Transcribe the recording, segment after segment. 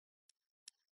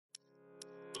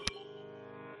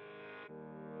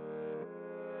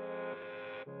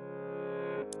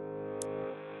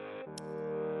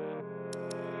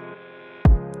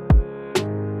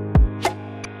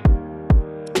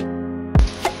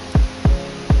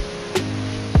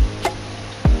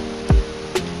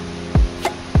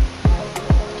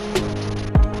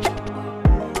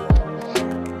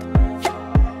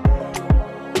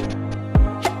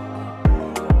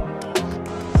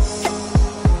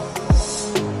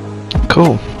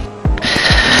Cool.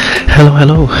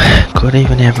 Hello. Good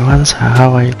evening, everyone. So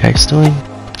how are you guys doing?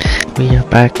 We are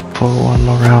back for one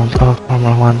more round of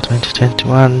Formula 1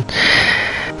 2021,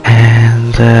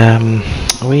 and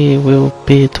we will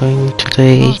be doing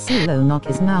today. Barcelona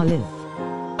is now live.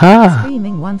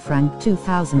 Streaming 1 franc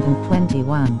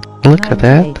 2021. Look at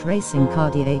that. Racing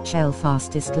car DHL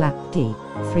fastest lap D.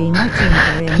 3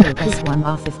 MyTeam-Career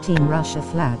S1R15 Russia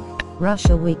flag.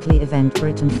 Russia weekly event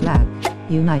Britain flag.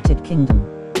 United Kingdom.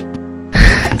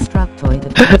 Structoid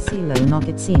at Barcelona.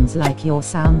 It seems like your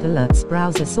sound alerts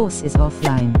browser source is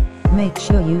offline. Make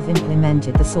sure you've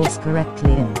implemented the source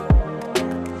correctly in.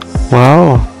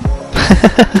 Wow.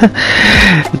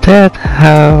 That's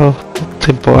how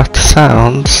the bot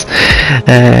sounds.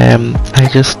 I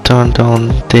just turned on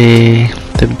the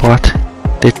bot,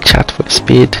 the chat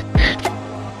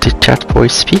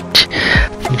voice speech,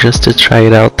 just to try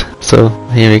it out. So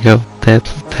here we go.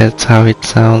 That's how it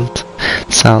sounds.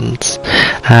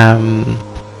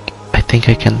 I think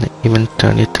I can even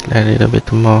turn it a little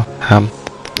bit more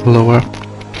lower.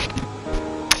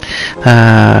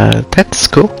 That's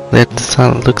cool. That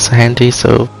sound looks handy.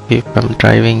 So if I'm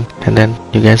driving and then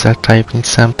you guys are typing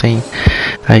something,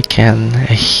 I can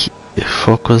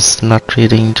focus, not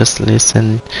reading, just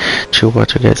listen to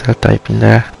what you guys are typing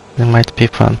there. It might be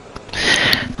fun.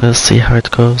 We'll see how it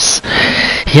goes.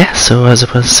 Yeah, so as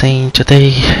I was saying,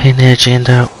 today in the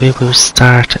agenda we will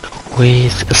start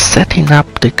with setting up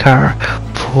the car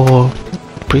for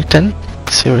Britain,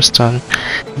 Silverstone.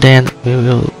 Then we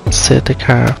will set the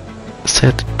car,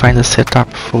 find a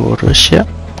setup for Russia.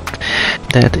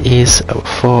 That is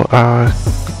for our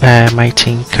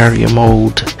MyTeam-Career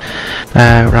mode,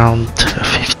 round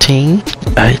 15.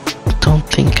 I don't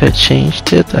think I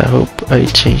changed it. I hope I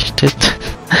changed it.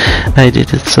 I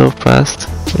did it so fast.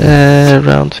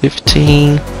 Round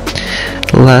 15.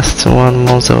 Last one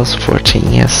Monza was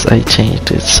 14. Yes, I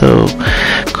changed it. So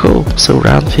cool. So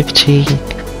round 15,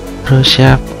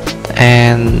 Russia,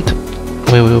 and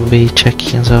we will be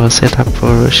checking our setup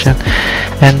for Russia,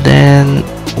 and then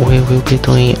we will be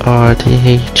doing our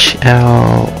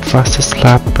DHL fastest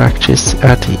lap practice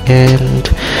at the end.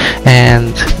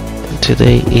 And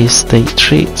today is day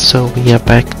 3, so we are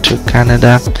back to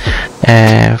Canada.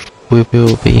 We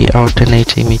will be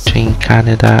alternating between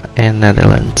Canada and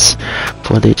Netherlands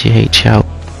for the DHL.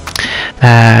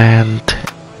 And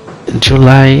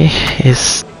July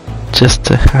is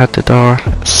just at the door,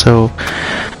 so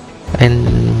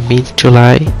in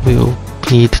mid-July we will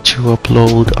need to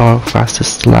upload our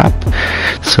fastest lap.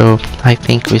 So I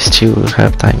think we still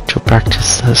have time to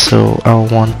practice, so I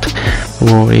won't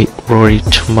worry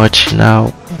too much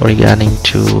now regarding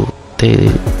to the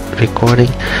recording.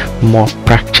 More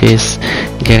practice,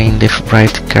 getting the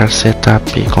right car setup,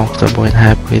 be comfortable and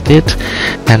happy with it,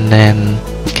 and then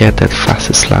get that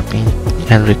fastest lap in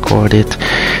and record it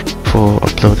for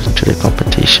uploading to the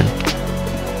competition.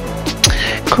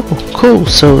 Cool.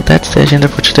 So that's the agenda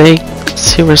for today.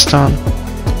 Silverstone,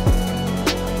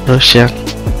 Russia,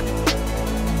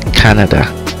 Canada.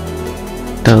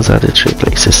 Those are the 3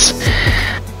 places.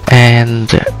 And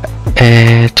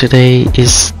today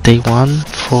is day 1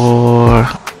 for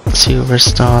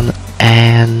Silverstone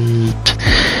and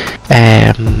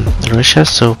Russia,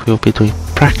 so we'll be doing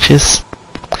practice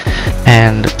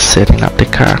and setting up the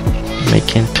car,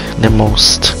 making the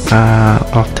most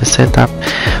of the setup.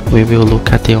 We will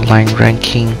look at the online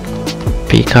ranking,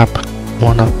 pick up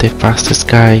one of the fastest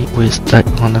guys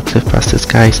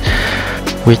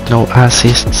with no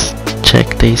assists,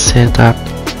 check the setup,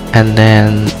 and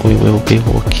then we will be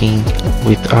working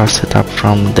with our setup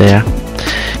from there,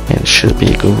 and should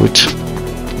be good.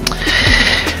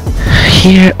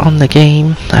 Here on the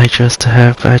game, I just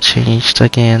have changed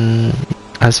again,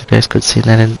 as you guys could see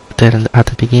that at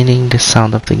the beginning, the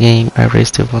sound of the game. I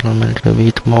raised the volume a little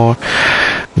bit more.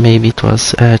 Maybe it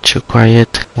was too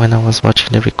quiet when I was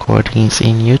watching the recordings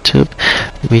in YouTube,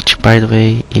 which, by the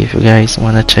way, if you guys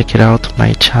want to check it out,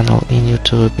 my channel in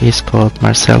YouTube is called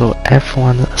Marcelo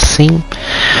F1 Sim,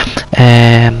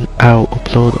 and I'll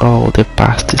upload all the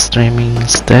past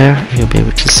streamings there. You'll be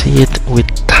able to see it with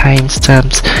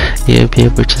timestamps. You'll be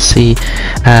able to see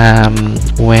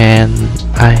when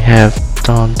I have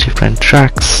done different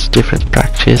tracks, different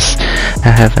practice.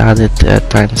 I have added a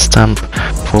timestamp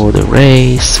for the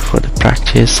race, for the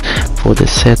practice, for the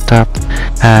setup,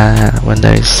 when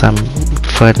there is some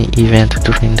funny event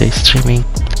during the streaming,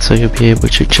 so you'll be able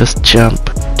to just jump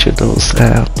to those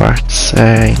parts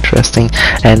interesting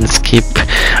and skip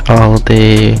all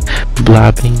the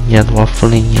blabbing and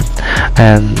waffling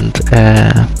and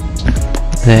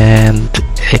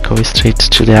go straight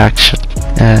to the action.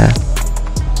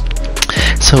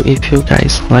 So if you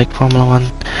guys like Formula 1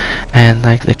 and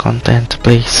like the content,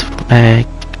 please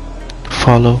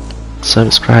follow,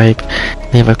 subscribe,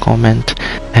 leave a comment,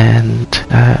 and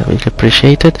really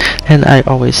appreciate it. And I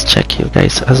always check you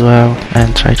guys as well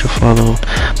and try to follow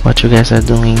what you guys are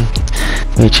doing,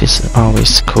 which is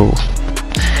always cool.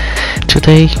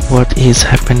 Today what is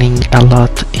happening a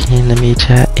lot in the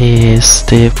media is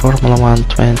the Formula 1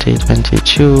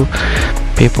 2022.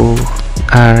 People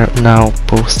are now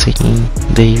posting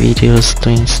the videos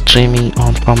doing streaming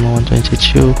on Formula 1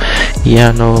 22.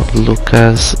 Yano,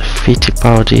 Lucas,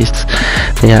 Fittipaldi,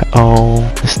 they are all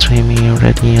streaming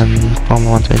already on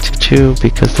Formula 1 22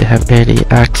 because they have early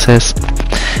access.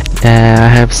 I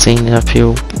have seen a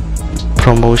few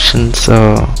promotions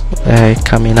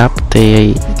coming up.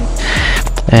 They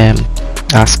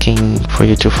asking for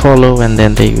you to follow, and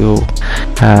then they will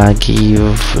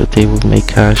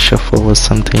make a shuffle or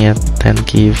something and then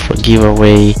give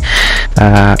away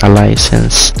a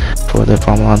license for the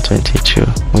Formula 1 22,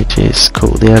 which is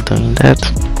cool. They are doing that,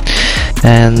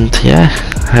 and yeah,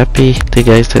 happy the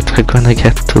guys that are gonna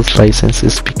get those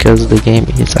licenses, because the game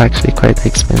is actually quite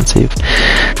expensive.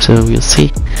 So we'll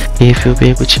see if you'll be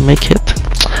able to make it.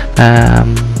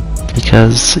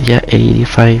 Because yeah,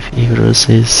 85 euros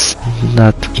is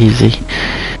not easy.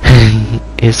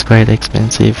 It's quite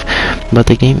expensive, but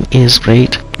the game is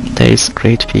great. There is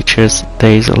great features.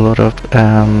 There is a lot of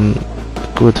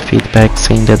good feedback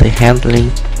saying that the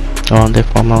handling on the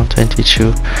Formula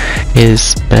 22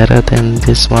 is better than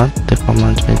this one, the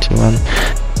Formula 21,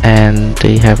 and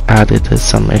they have added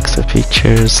some extra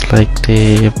features like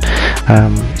the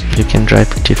you can drive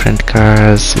different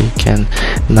cars. You can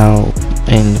now,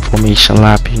 in formation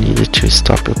lap, you needed to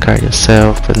stop your car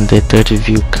yourself, and the 30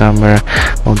 view camera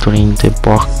or during the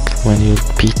box when you're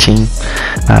pitting,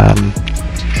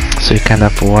 so you're kind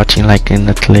of watching like in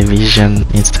the television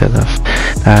instead of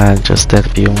just that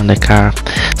view on the car.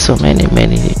 So many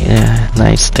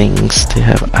nice things they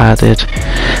have added.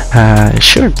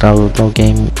 Sure, no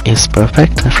game is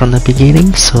perfect from the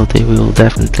beginning, so they will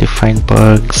definitely find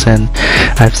bugs, and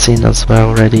I've seen as well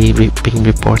already being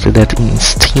reported that in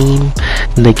Steam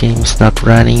the game's not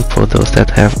running for those that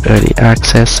have early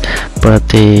access, but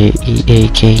the EA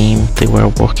game, they were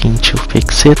working to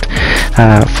fix it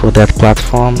for that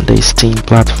platform, the Steam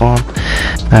platform.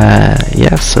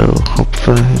 Yeah, so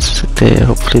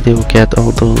hopefully they will get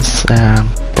all those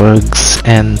bugs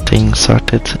and things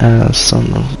sorted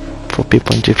soon for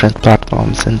people in different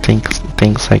platforms and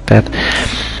things like that.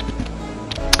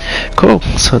 Cool,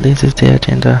 so this is the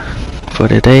agenda for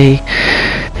the day,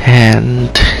 and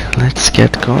let's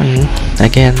get going.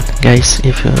 Again guys,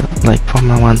 if you like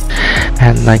Formula 1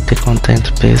 and like the content,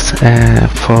 please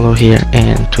follow here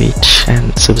and Twitch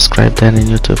and subscribe there in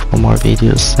YouTube for more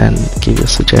videos, and give your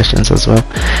suggestions as well.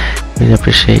 Really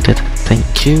appreciate it.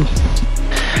 Thank you.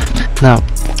 Now,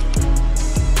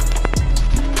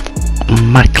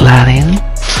 McLaren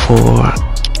for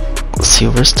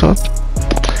Silverstone,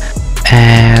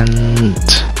 and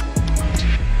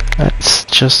let's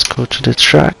just go to the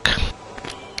track.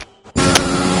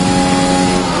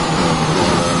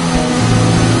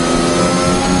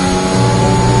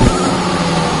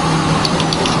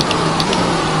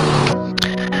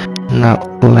 Now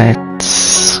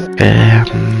let's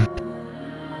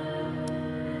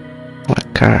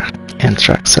car and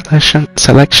track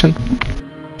selection.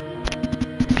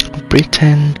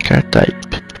 Britain, car type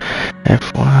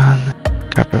F1,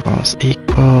 car performance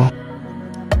equal,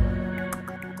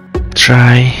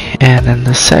 try, and in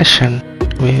the session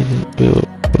we will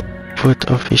put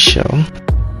official,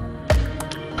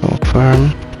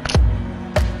 confirm,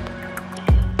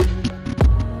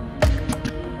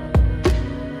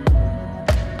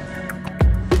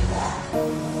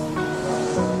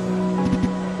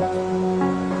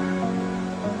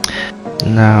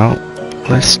 now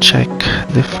let's check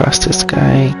the fastest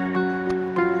guy.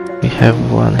 We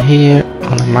have one here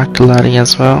on the McLaren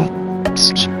as well.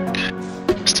 Let's check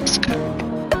fastest guy.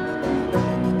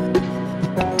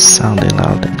 Sounding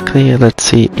loud and clear. Let's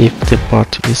see if the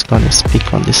bot is gonna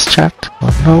speak on this chat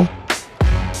or no.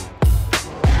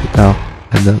 No,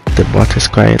 and the bot is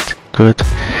quiet. Good.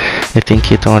 I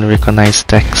think it only recognizes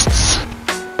texts.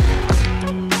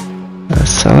 Let's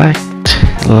select.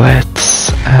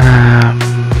 Let's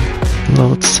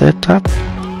load setup.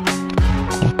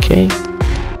 Okay,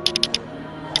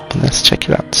 let's check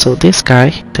it out. So this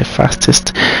guy, the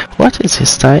fastest, what is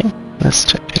his time? Let's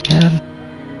check again.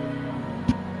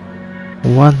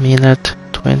 1 minute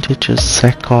 22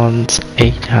 seconds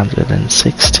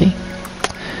 860,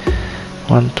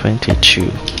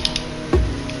 122,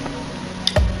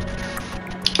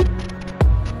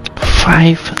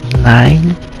 5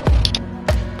 9.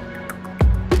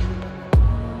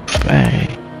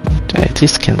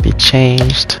 This can be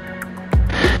changed.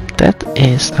 That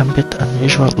is a bit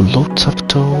unusual. Loads of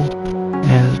tow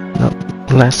and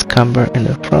less camber in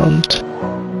the front.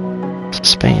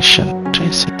 Suspension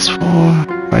 364,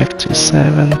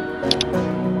 537.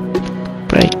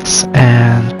 Brakes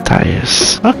and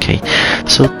tires. Okay,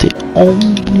 so the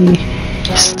only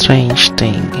strange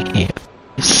thing here,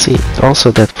 you see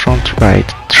also that front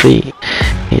right 3,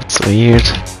 it's weird,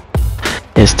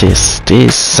 is this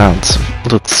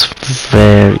looks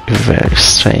very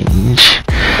strange.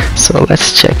 So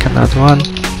let's check another one.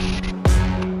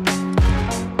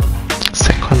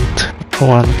 Second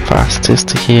one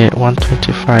fastest here,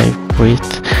 125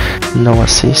 with no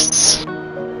assists.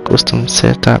 Custom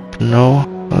setup, no.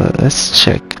 Let's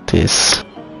check this.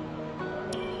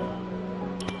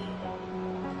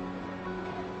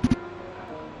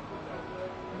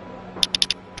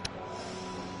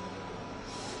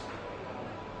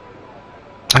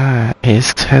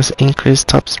 It has increased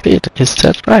top speed, is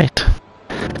that right?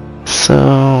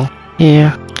 So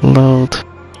here, load,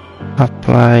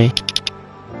 apply.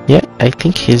 Yeah, I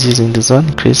think he's using this one,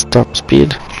 increased top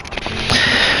speed.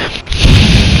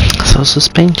 So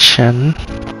suspension,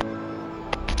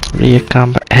 rear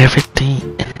camber, everything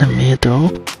in the middle,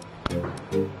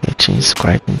 which is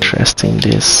quite interesting.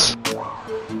 This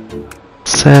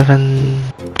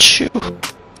 7.2,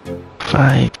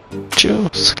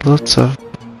 5.2, lots of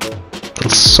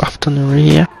soft on the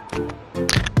rear.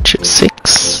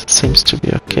 2.6 seems to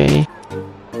be okay.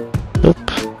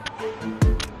 Oop.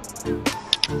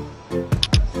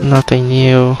 Nothing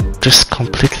new, just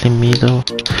completely middle.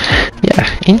 Yeah,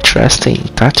 interesting.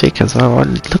 Tactic as well.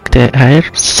 Look there, air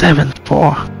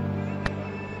 7.4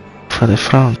 for the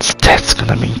front. That's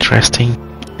gonna be interesting.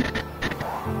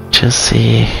 Just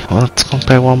see. Well, let's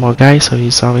compare one more guy. So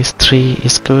he's always 3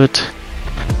 is good.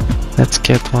 Let's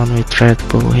get one with Red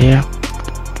Bull here.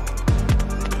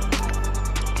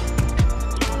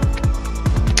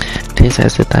 This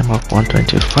has a time of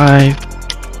 125.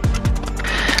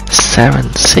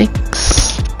 7.6.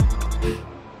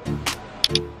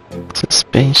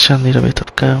 Suspension, little bit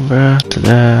of camber to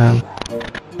the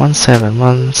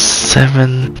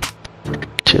 1.7,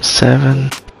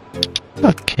 2.7.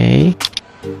 Okay,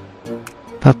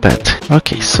 not bad.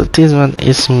 Okay, so this one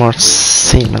is more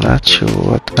similar to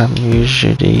what I'm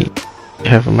usually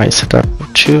have my setup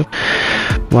to.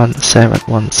 1.7,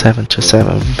 1.7,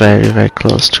 2.7, very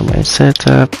close to my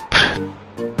setup.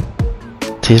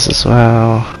 This as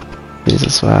well. This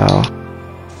as well.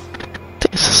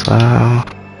 This as well.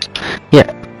 Yeah,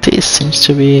 this seems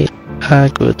to be a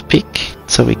good pick.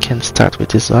 So we can start with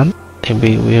this one. And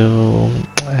we will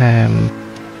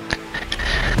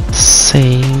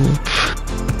save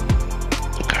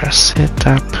car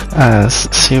setup as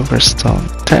Silverstone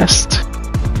test.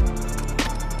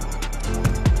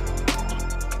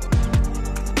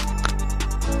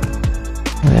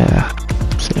 Yeah,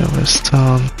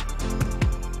 Silverstone.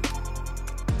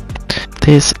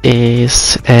 This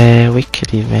is a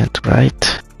wicked event,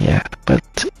 right? Yeah,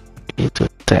 but we do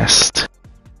test.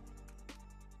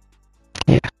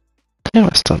 Yeah,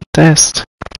 Silverstone test.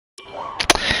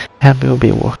 And we'll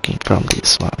be working from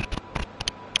this one.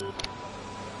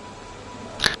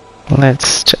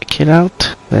 Let's check it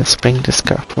out. Let's bring this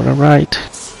car for a ride.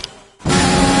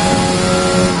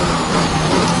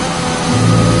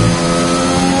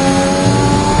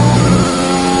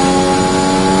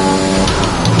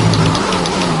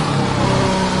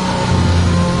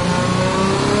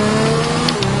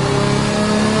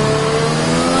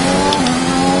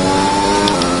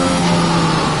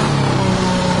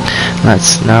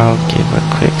 Let's now give a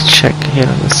quick check here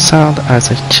on the sound as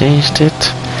I changed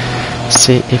it.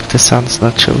 See if the sound is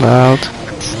not too loud.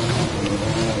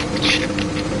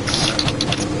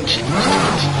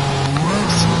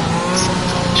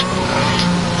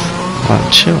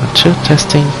 1, 2, 1, 2,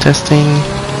 testing.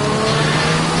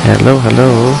 Hello.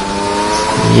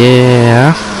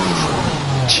 Yeah.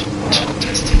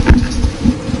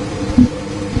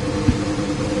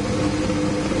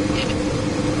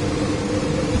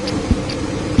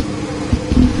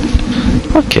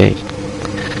 Okay,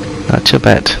 not too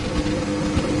bad.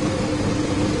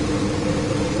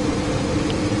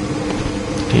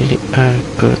 We are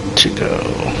good to go.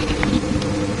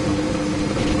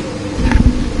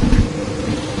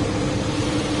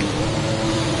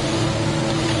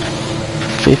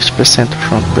 50%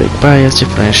 front brake bias,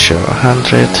 differential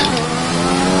 100.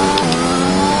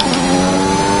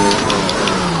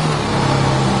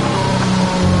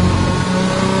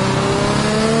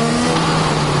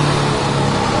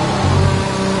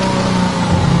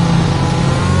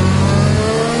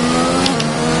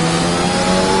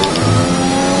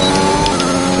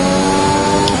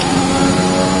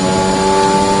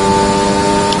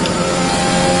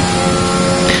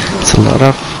 a lot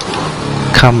of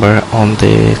camber on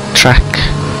the track,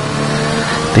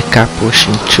 the car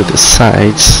pushing to the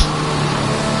sides,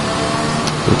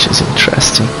 which is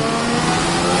interesting.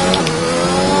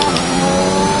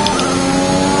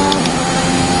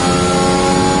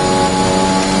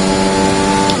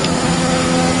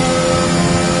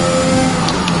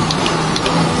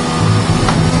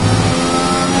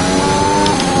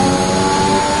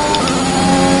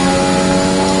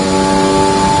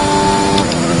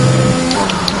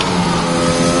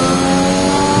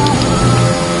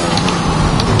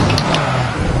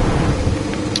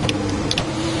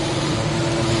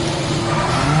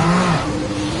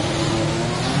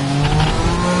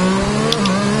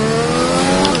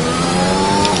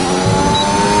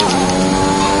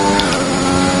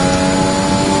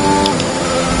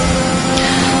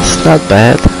 Not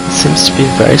bad, seems to be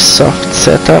very soft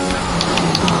setup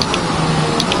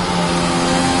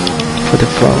for the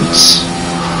phones.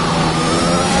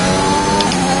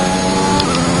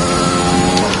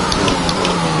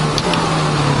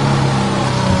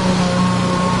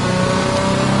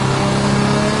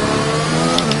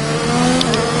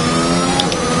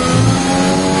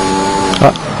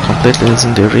 Oh, completely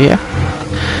losing the rear.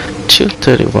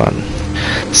 231.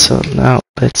 So now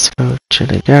let's go to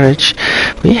the garage.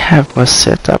 We have a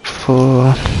setup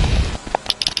for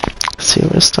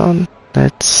Silverstone.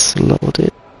 Let's load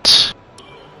it.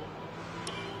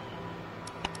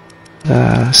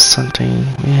 Something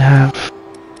we have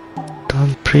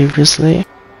done previously.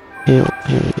 Here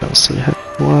we go. So we have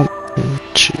 1 and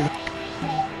 2.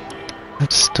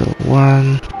 Let's do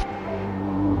 1.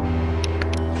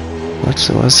 What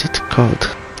was it called?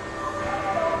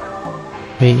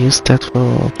 We used that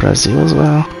for Brazil as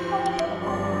well.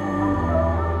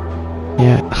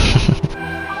 Yeah.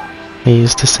 We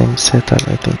used the same setup,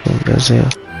 I think, in Brazil.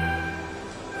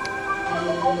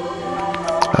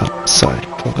 Oh, sorry,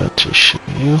 forgot to show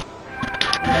you.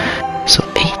 So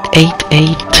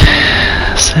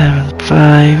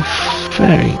 88875,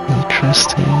 very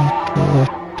interesting. Full of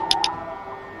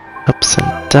ups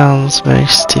and downs, very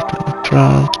steep in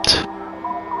front.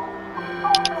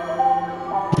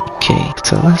 Okay,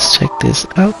 so let's check this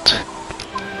out.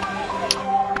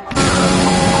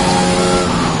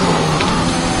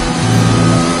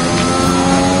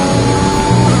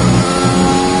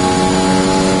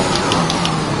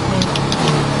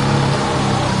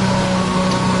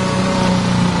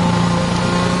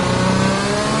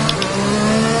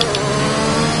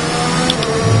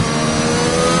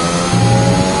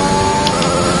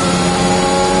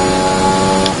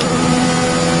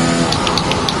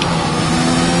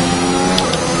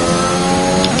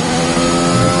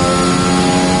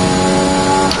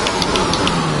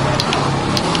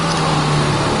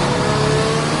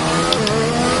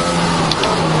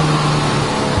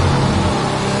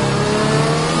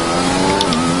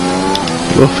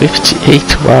 Oh, 58,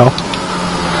 wow.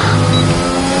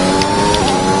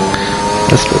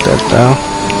 Let's put that down.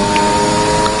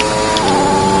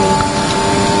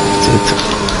 Is it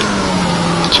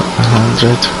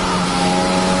 100?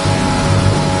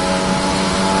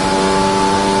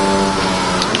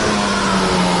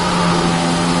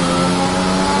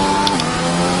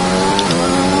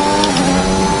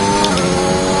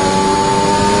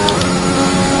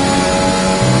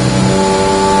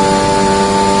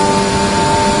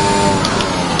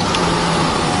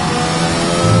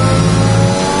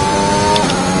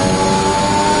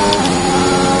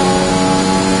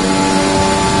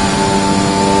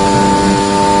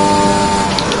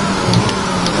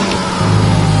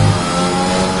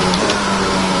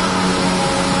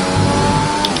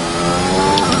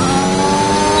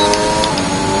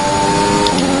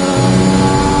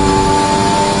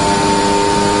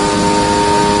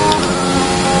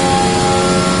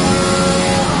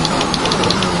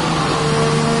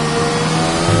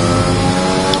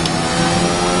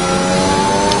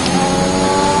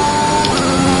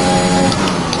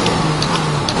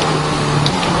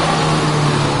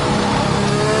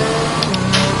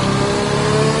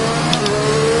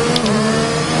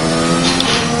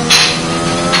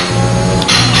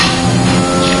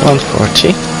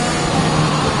 $140.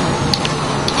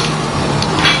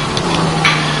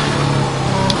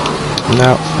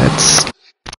 Now let's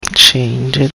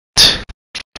change it.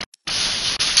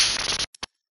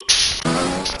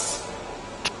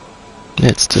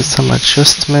 Let's do some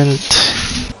adjustment.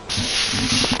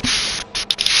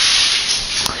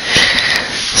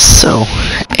 So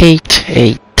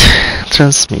 8.8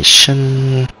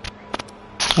 transmission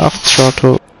off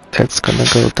throttle. That's gonna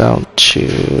go down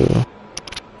to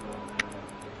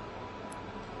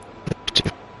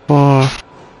 54,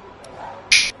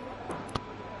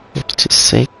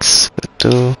 56.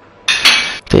 do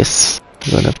this.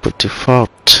 I'm gonna put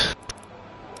default.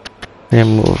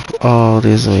 Remove all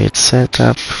this weird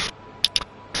setup.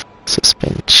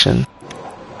 Suspension.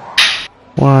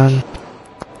 1,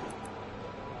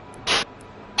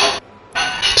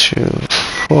 2,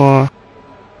 4,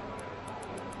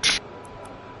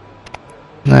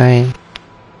 9,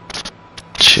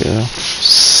 2,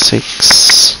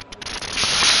 6,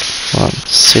 1,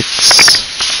 6.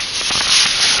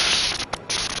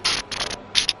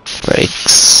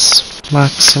 Brakes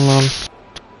maximum.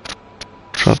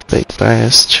 Front brake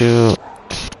bias to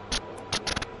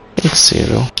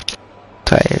 0.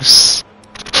 Tires.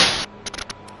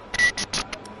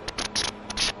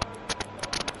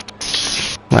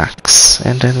 Max.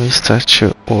 And then we start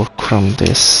to work from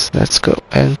this. Let's go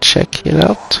and check it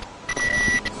out.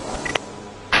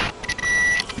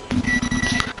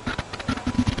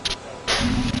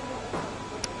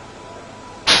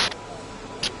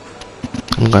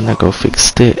 I'm gonna go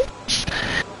fix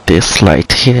this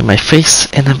light here in my face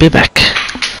and I'll be back.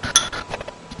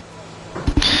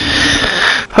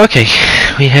 Okay,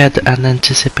 we had an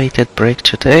anticipated break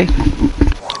today.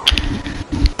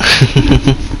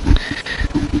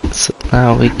 So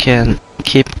now we can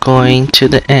keep going to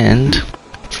the end.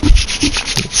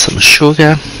 Some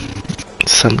sugar,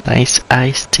 some nice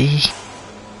iced tea.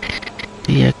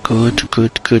 Yeah, good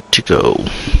to go.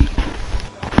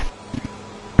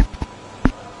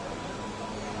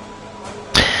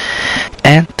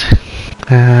 And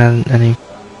an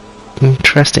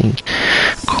interesting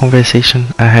conversation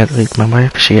I had with my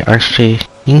wife. She actually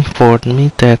informed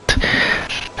me that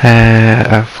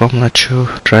a Formula 2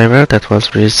 driver that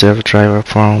was reserve driver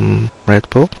from Red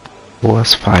Bull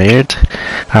was fired.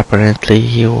 Apparently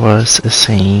he was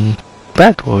saying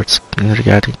bad words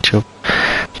regarding to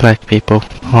black people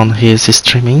on his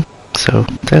streaming, so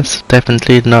that's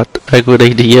definitely not a good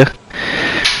idea.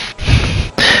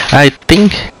 I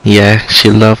think, yeah, she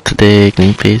loved the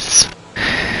Green-Prix.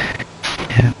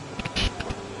 Yeah.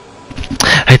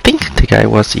 I think the guy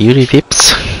was Juri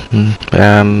Vips.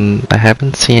 I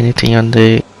haven't seen anything on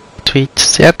the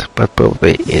tweets yet, but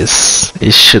probably it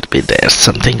should be there.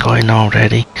 Something going on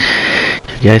already.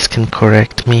 You guys can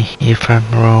correct me if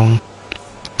I'm wrong.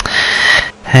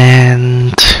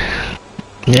 And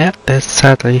yeah, that's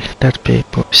sadly that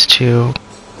people still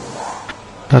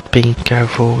not being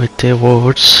careful with their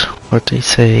words, what they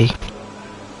say.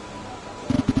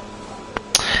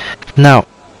 Now,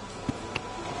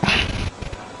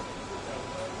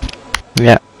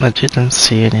 yeah, I didn't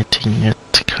see anything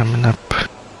yet coming up,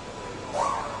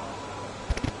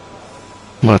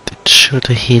 but it should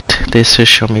hit the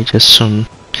social media soon.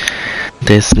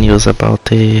 There's news about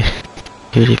the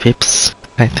Juri Vips.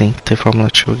 I think the Formula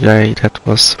 2 guy that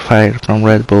was fired from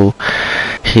Red Bull,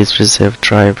 his reserve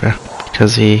driver,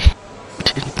 because he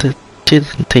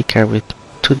didn't take care with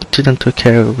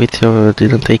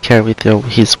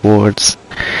his words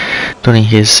during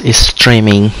his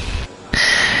streaming.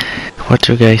 What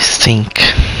do you guys think?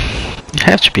 You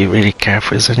have to be really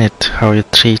careful, isn't it? How you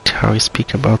treat, how you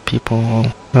speak about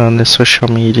people on the social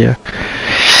media.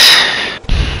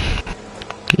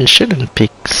 You shouldn't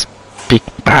speak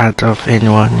bad of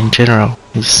anyone in general.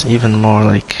 It's even more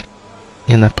like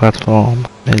in a platform.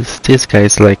 This guy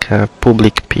is like a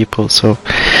public people, so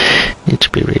you need to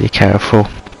be really careful.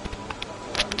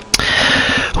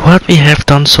 What we have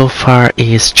done so far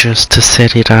is just to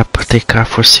set it up, the car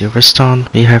for Silverstone.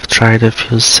 We have tried a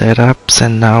few setups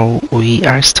and now we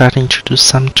are starting to do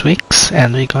some tweaks,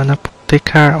 and we're gonna put the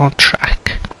car on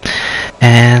track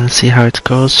and see how it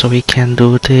goes, so we can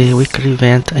do the weekly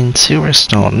event in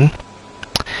Silverstone.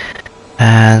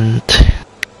 And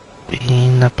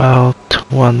in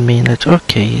about 1 minute,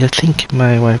 okay, I think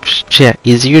my wife, yeah,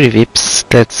 is Juri Vips,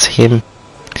 that's him.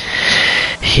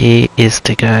 He is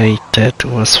the guy that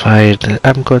was fired.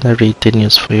 I'm gonna read the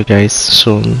news for you guys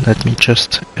soon. Let me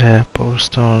just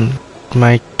post on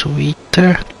my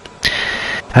Twitter.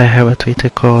 I have a Twitter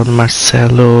called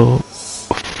Marcelo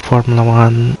Formula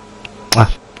 1,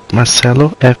 Marcelo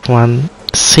F1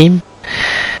 Sim,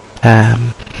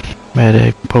 where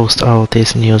I post all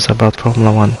this news about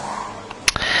Formula 1.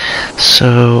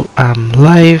 So I'm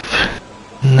live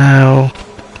now,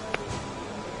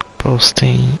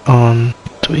 posting on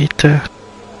Twitter.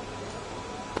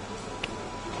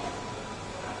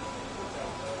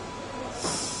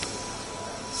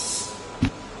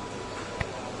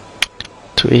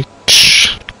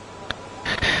 Twitch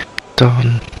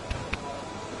done.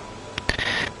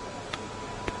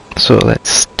 So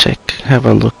let's check, have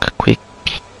a look quick.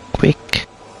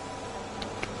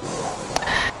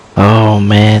 Oh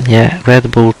man, yeah,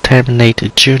 Red Bull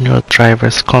terminated junior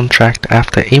driver's contract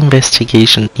after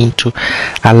investigation into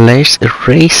alleged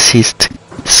racist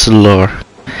slur.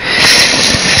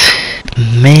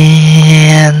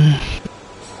 Man,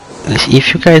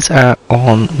 if you guys are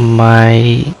on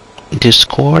my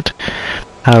Discord,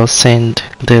 I'll send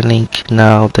the link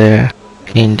now there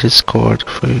in Discord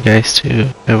for you guys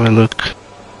to have a look.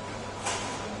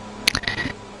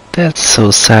 That's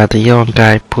so sad, the young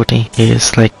guy putting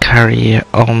his like career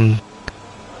on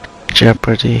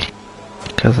jeopardy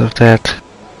because of that.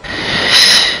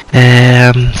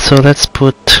 So let's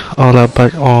put all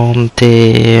about on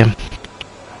the.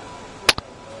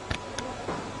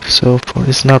 So for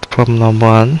it's not Formula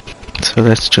 1, so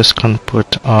let's just gonna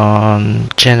put on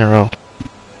general,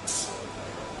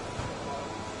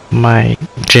 my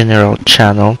general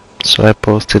channel. So I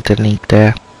posted the link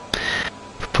there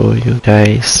for you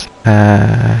guys.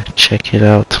 Check it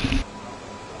out.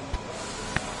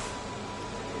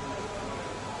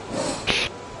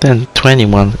 Then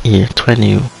 21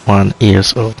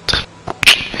 years old.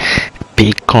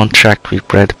 Big contract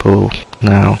with Red Bull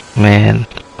now, man.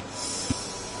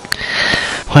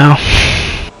 Well,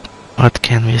 what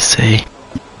can we say?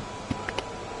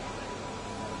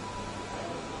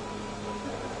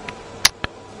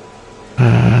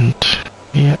 And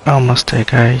we're almost there,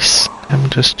 guys. Let me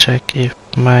just check if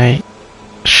my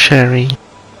sharing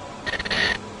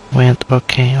went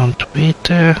okay on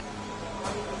Twitter.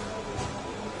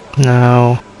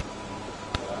 Now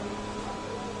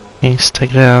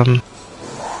Instagram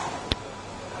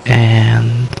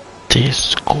and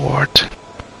Discord.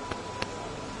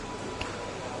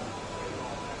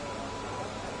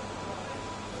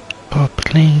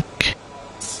 Pop link.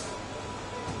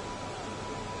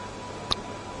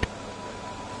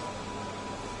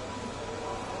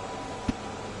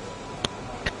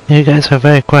 You guys are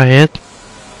very quiet.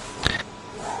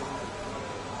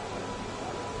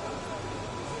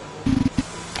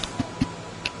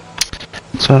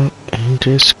 So in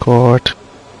Discord,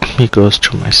 it goes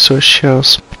to my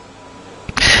socials.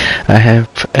 I have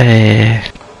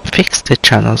fixed the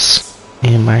channels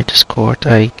in my Discord.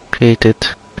 I created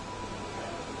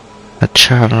a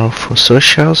channel for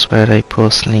socials where I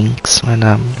post links when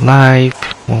I'm live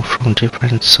or from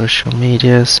different social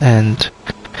medias, and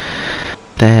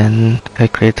then I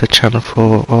create a channel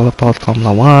for all about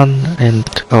Formula 1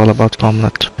 and all about Formula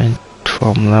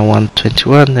 1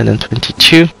 21 and then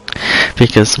 22,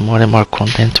 because more and more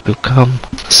content will come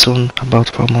soon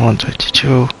about Formula 1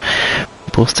 22.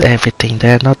 Post everything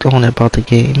there, not only about the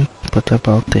game but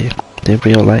about the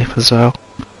real life as well.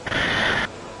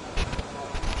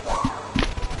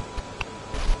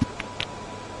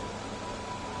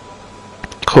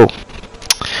 Cool.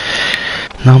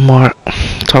 No more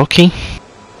talking.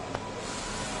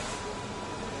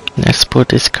 Let's put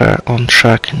this car on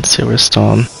track in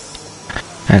Silverstone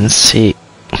and see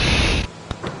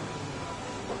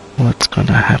what's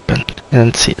gonna happen.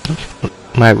 And see,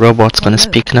 my robot's gonna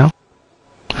speak now.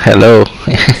 Hello.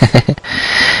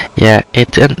 Yeah,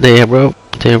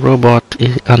 the robot,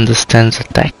 it understands the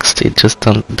text. It just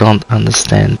don't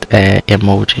understand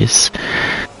emojis.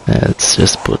 Let's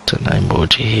just put an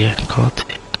emoji here.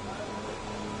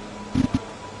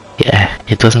 Yeah,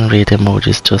 it doesn't read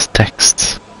emojis, just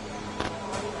texts.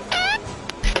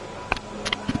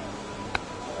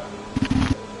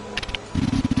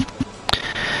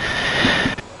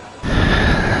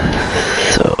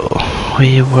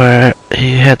 He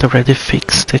had already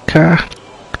fixed the car.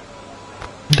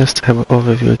 Just have an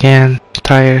overview again.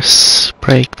 Tires,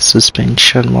 brakes,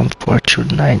 suspension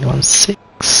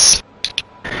 142.916.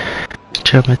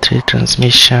 Geometry,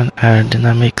 transmission,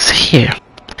 aerodynamics here.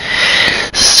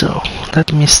 So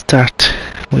let me start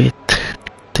with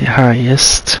the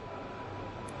highest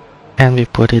and we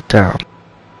put it down.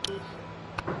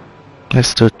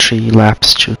 Let's do 3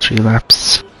 laps, 3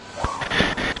 laps.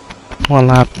 1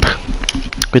 lap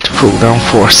with full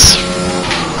downforce.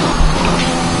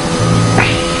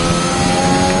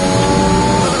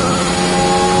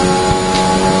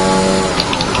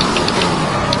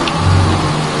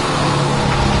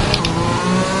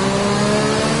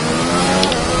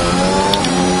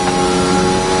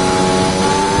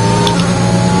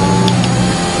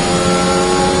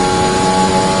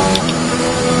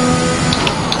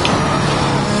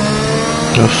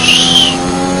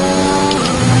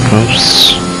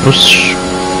 Oops.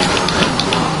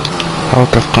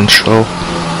 Out of control.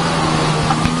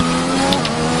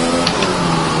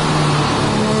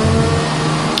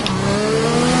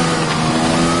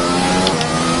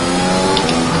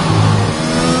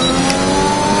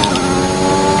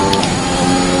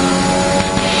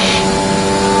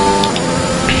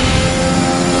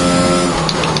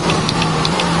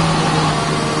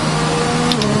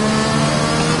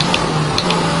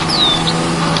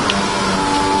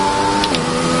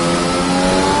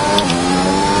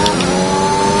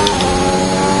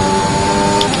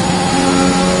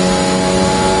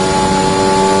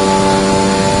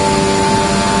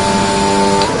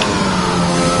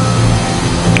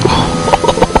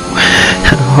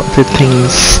 the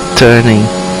thing's turning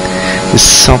is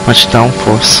so much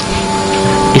downforce.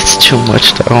 It's too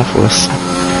much downforce.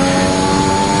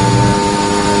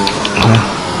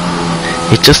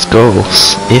 It just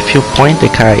goes. If you point the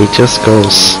car, it just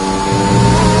goes.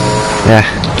 Yeah,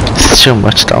 it's too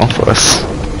much downforce.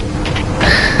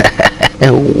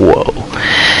 Whoa.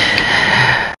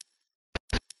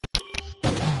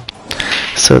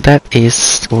 So that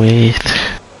is with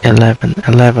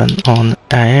 1111 on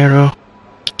aero.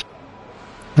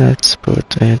 Let's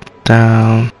put it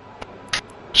down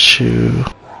to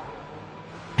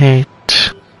 8.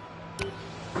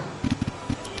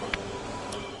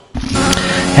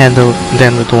 And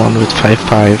then with the one with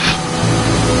 5.5.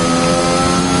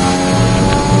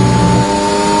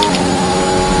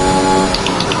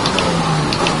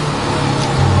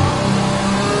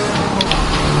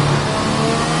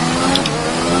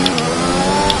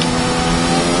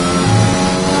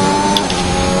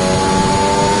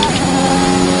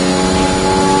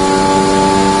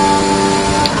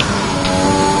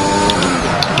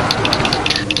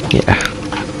 Yeah.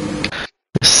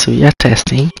 So we are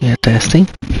testing.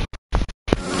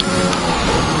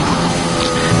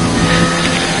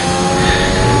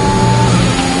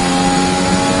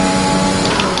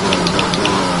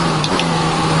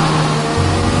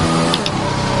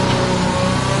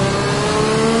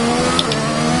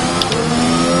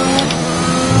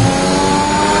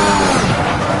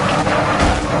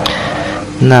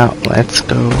 Now let's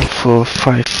go for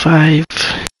 5.5.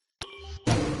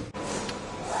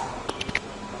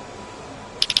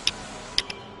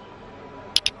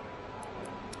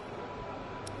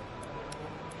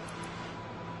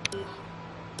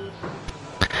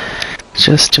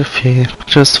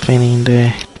 Just feeling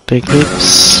the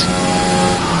grips.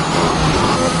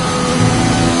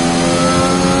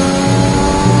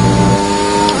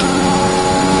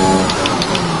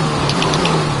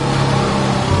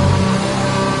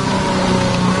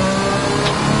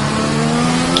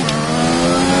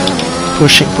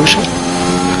 Pushing.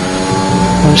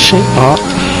 Oh.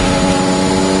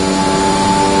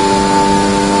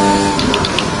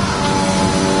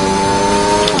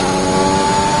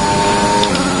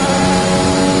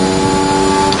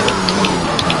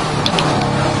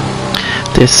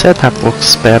 This setup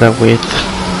works better with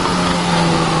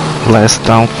less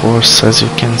downforce, as you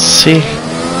can see.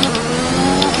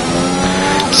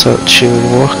 So to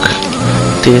work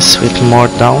this with more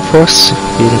downforce,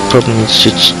 you probably need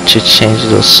to change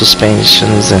those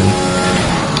suspensions and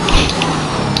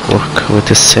work with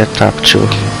the setup to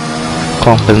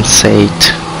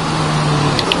compensate.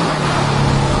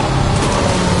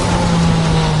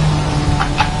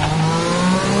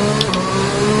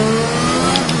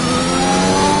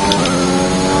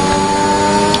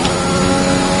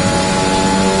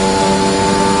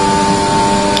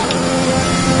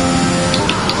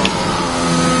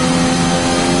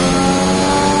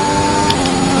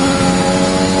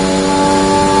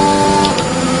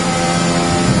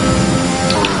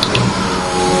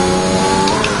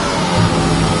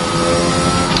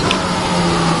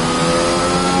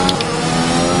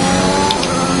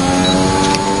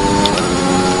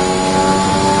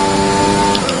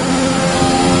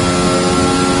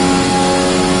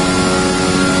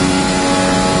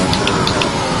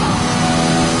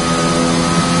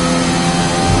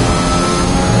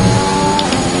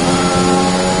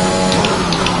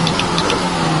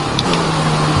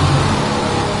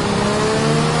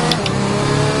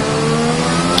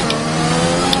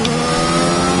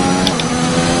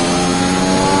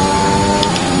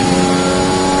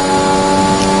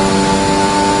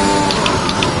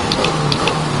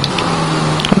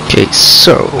 Okay,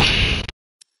 so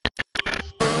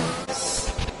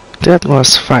that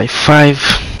was 5.5,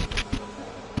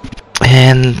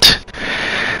 and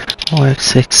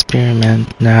let's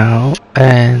experiment now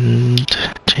and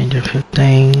change a few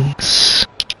things.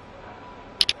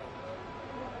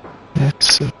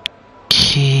 That's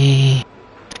okay.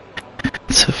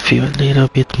 So feel a little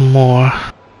bit more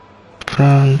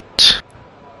front,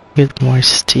 a bit more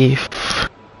stiff,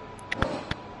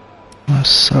 more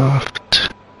soft.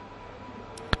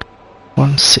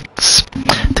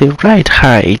 1.6. The ride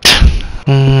height,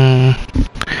 the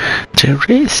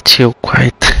rear is still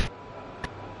quite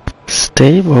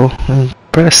stable,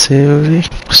 impressively.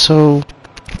 So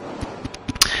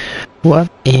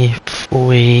what if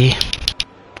we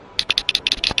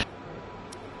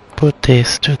put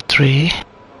this to 3?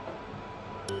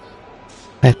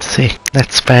 Let's see,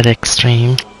 that's very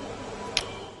extreme.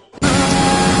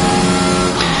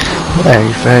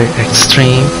 Very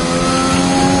extreme.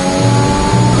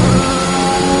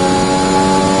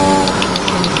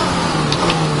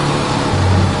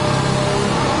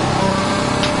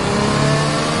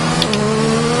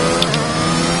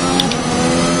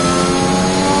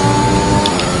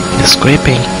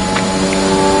 Scraping.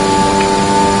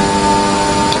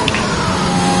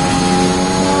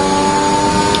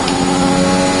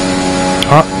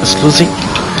 Oh, it's losing.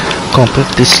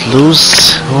 Completely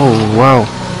loose. Oh wow.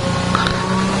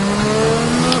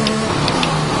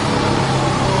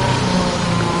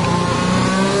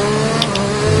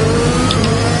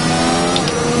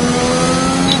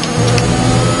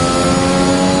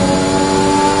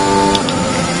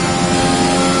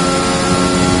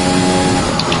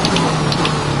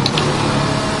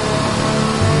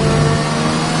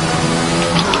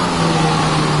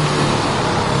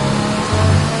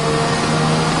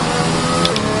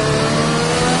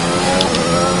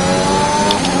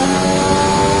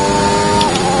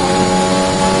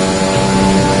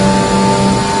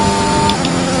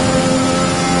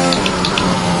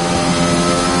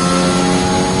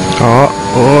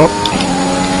 Oh,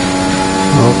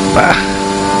 opa.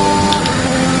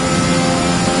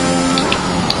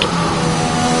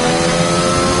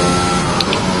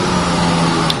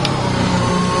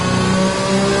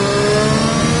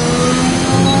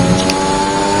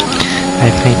 I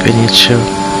think we need to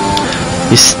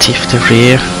stiff the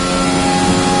rear.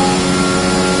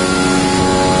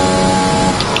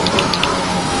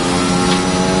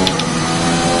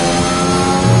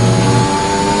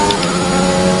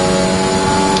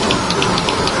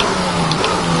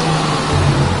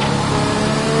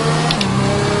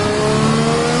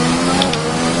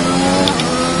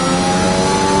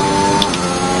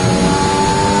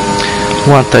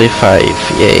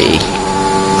 $135, yay.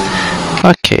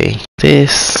 Okay,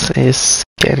 this is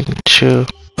getting to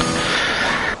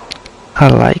a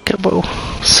likable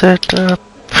setup.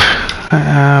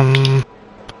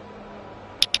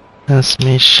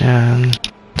 Transmission,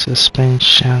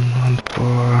 suspension, 1,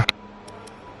 4,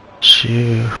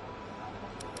 2,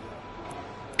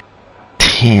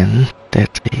 10,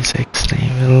 that is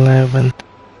extreme, 11,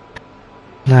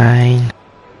 9,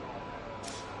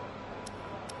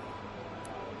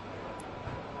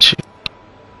 2,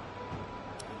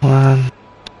 1,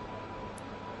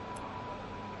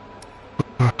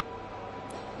 4,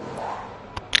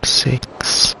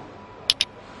 6,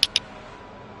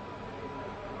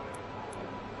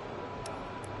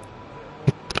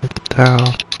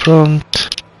 down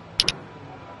front,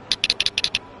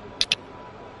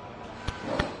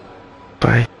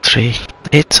 5, 3.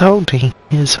 It's holding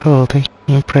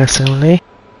impressively.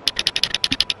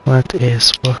 What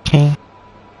is working?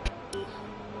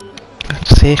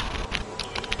 Let's see.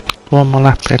 One more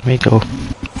lap, let me go.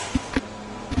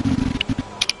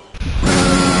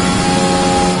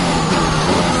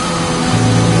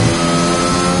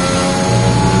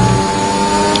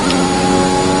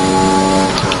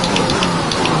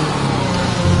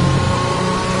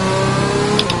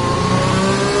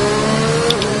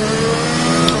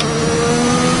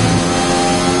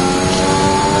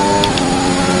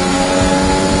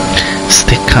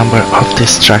 The camber of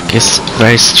this track is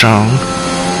very strong.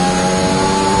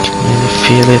 Can really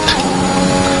feel it.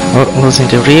 Oh, losing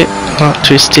the rear. Oh,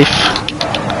 too stiff.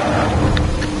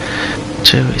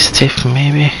 Too stiff,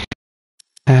 maybe.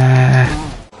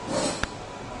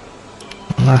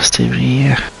 Lost the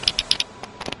rear.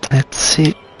 Let's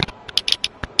see.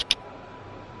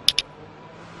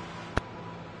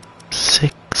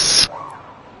 6,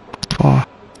 4,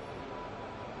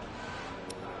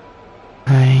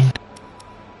 9.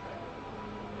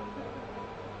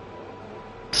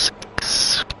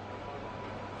 6.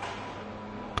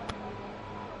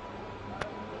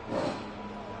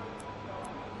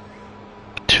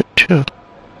 2, 2.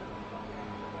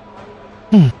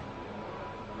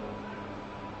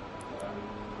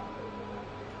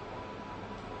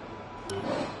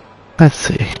 Let's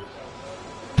see.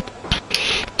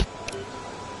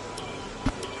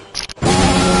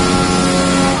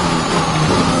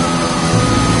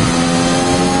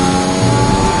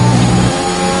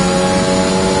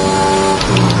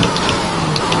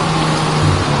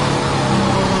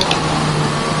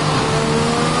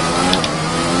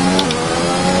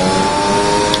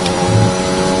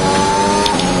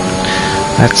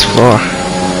 That's 4.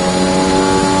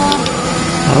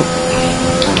 Oh.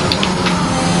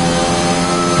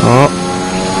 Oh.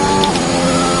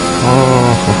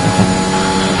 Oh.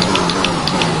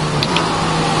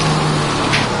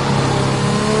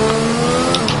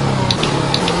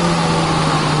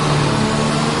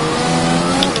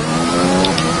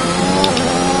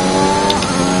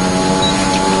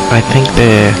 I think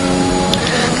the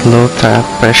low tire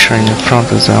pressure in the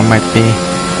front as well might be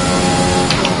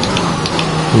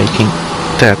making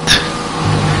that,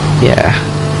 yeah.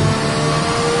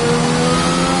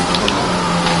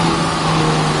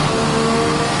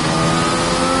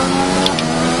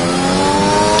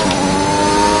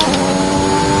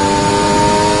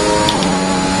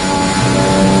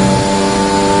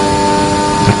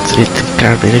 The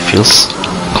car really feels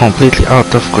completely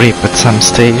out of grip at some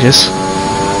stages.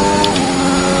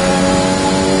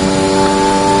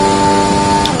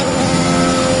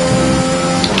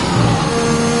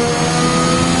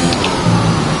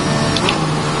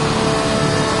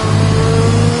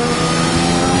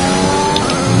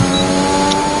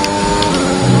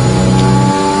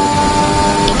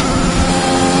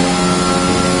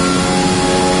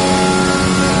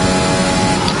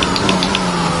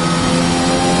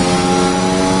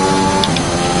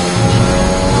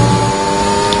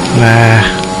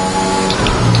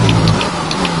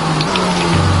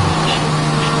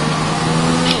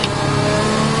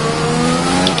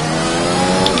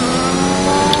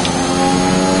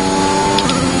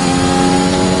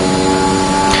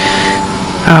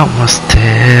 Almost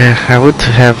there. I would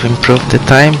have improved the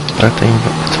time, but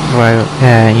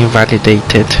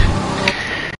invalidated.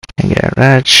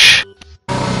 Garage.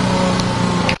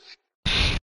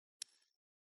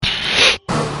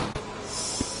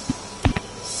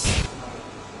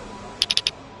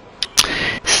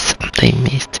 Something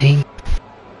missing.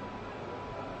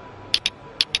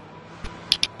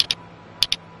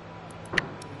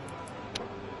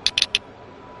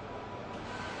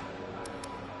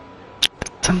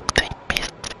 Something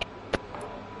missing.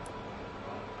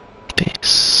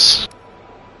 This.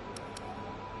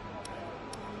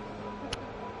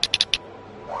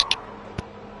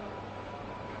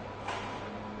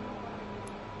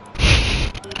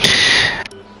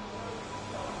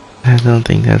 I don't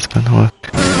think that's gonna work.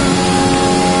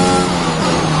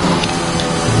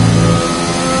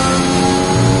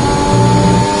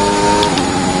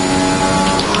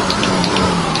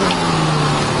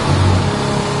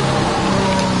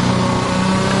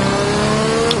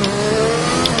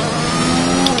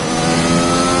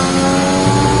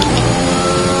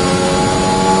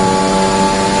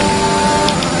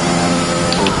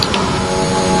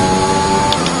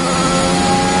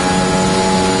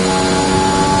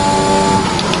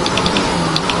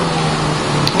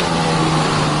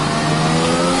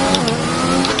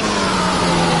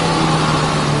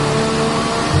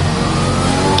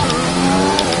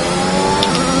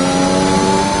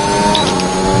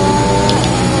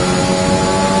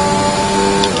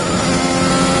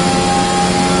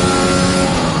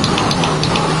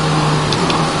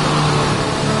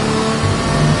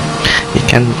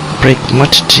 Can brake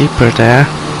much deeper there.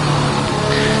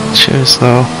 Too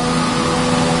slow.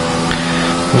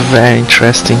 Very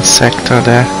interesting sector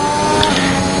there.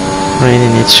 Really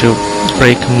need to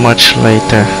brake much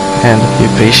later and be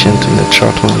patient in the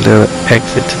throttle on the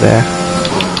exit there.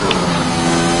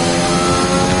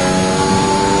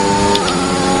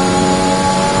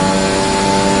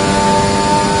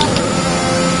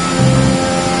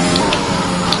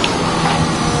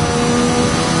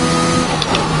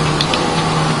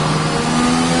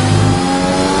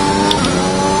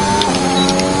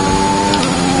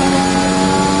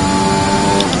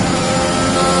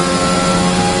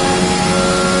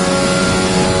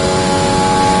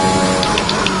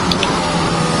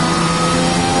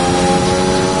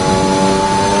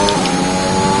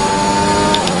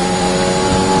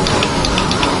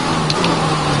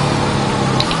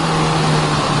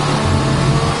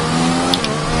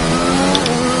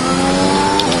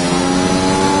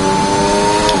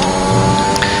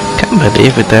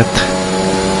 Believe it that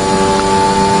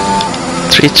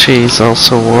 3.3 is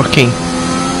also working.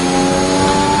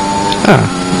 Ah,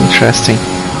 interesting.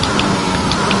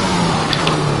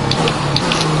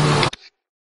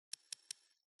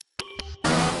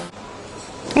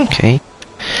 Okay,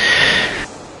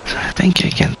 so I think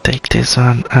you can take this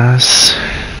one as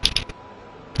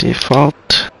default.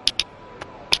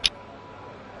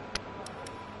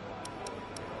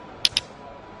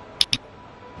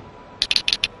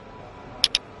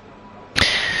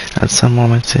 At some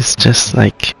moments it's just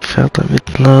like felt a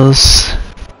bit loose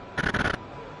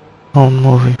on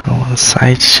moving from one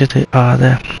side to the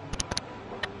other.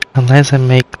 Unless I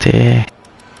make the,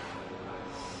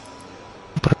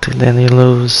 but then you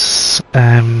lose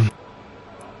turning.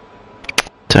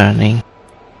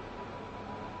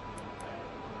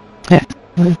 Yeah,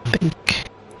 I think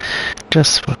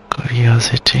just for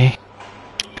curiosity,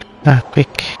 a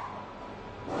quick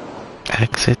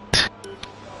exit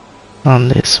on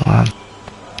this one.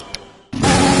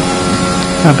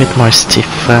 A bit more stiff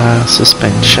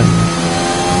suspension.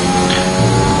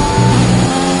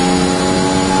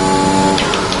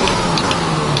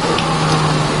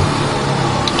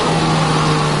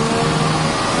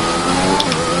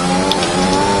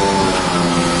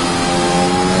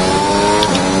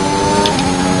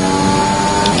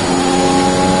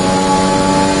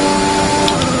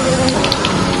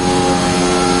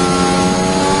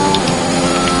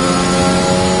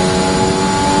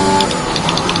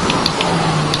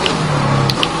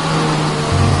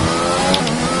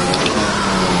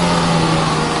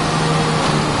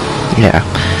 Yeah,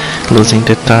 losing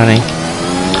the turning.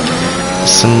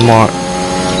 Some more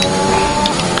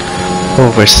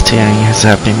oversteering is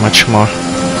happening much more.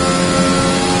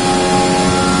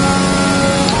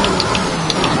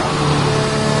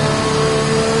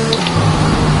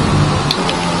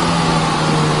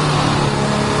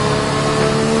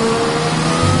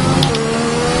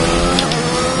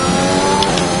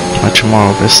 Much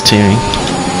more oversteering.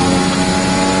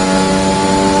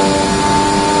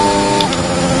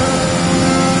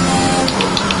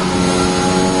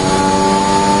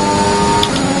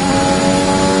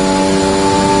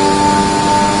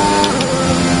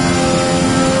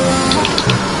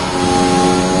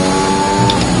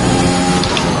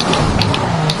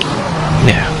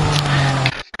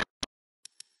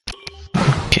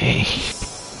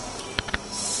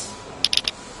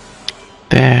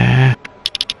 There.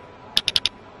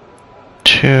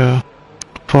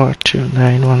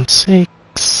 242916.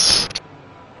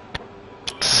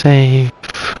 Save.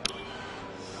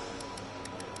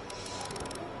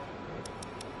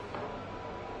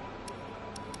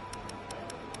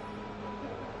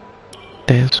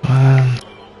 This one.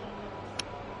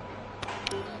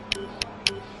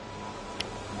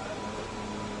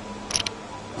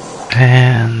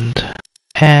 And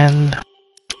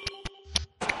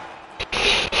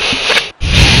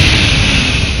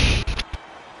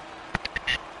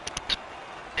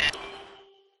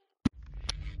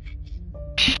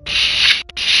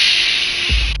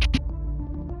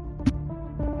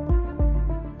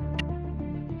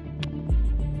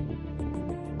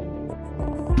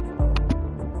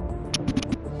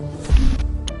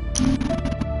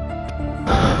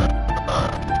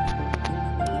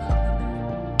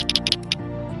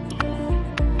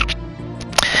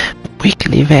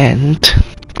weekly event.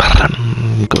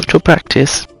 Go to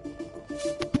practice.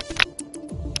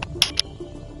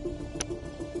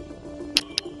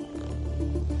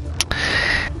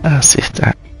 As if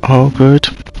that all good.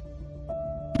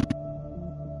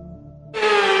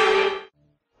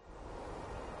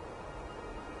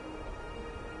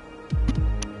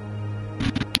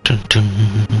 Dun, dun.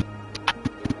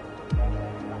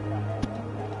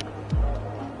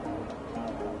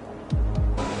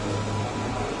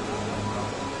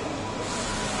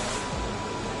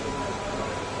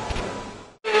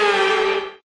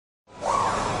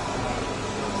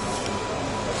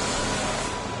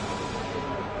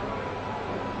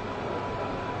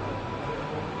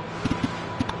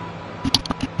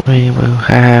 We will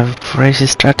have race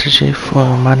strategy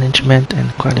for management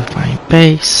and qualifying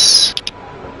pace,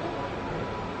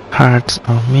 hards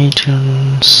or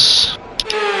mediums.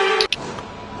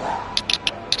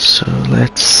 So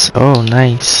let's, oh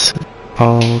nice,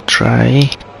 all try.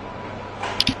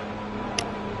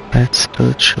 Let's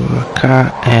go to our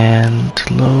car and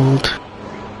load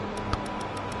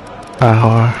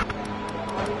our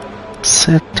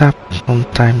setup on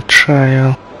time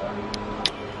trial.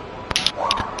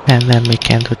 And then we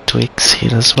can do tweaks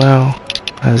here as well.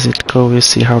 As it goes, we'll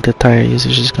see how the tire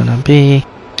usage is gonna be.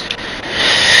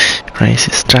 Race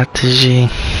strategy,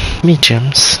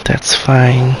 mediums, that's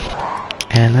fine.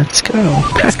 And let's go,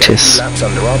 practice. Laps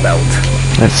under our belt.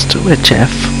 Let's do it,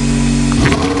 Jeff.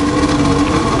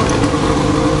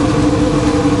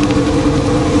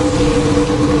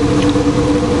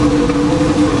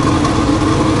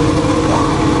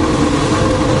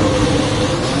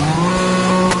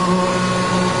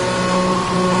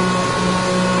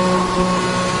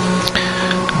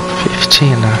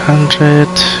 100,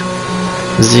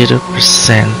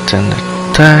 0% and the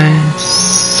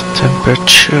tires,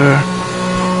 temperature.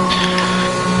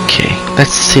 Okay,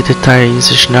 let's see the tire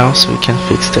usage now so we can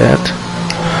fix that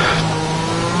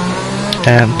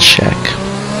and check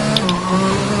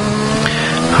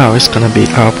how it's gonna be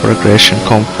our progression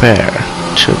compared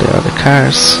to the other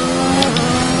cars.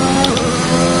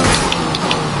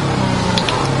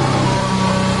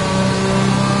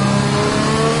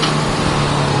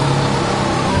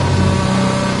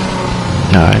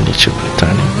 Now I need to be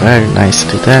turning very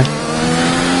nicely there.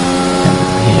 And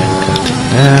here, cut in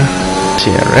there.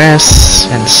 TRS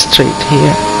and straight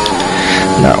here.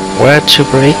 Now where to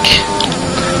brake?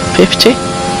 50.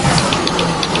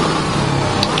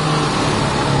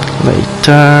 Late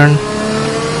turn.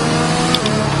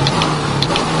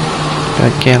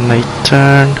 Again late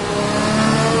turn.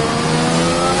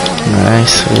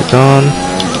 Nicely done.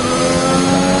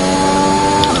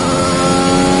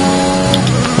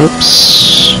 Oops.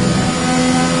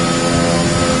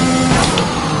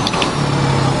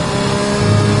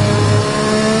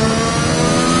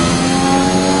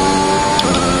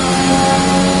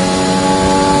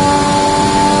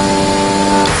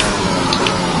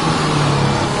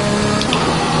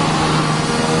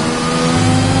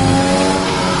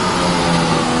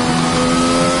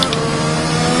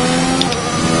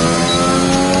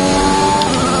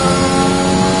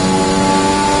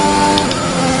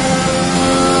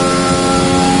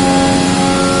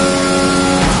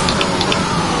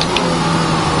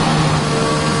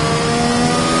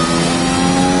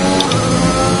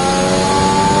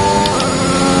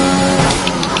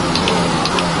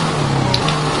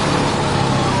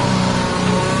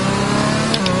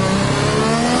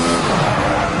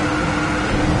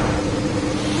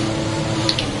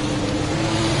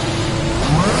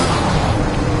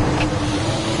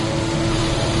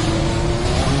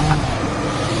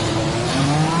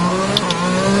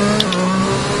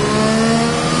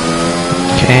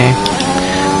 Okay,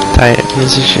 tire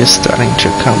usage is starting to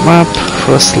come up.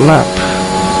 First lap.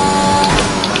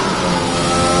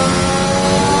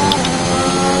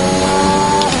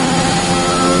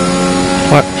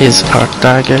 What is our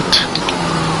target?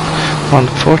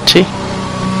 140.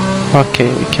 Okay,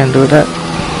 we can do that.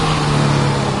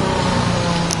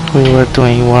 We were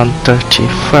doing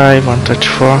 135,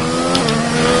 134.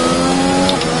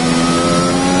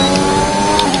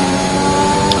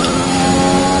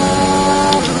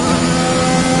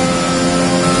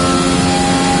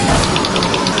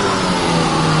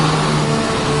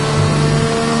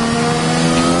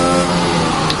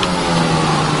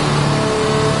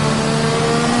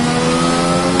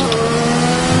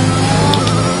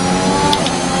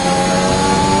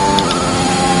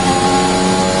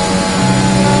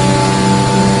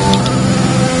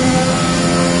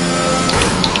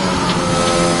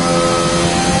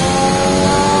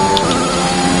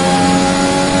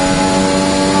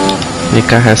 The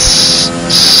car has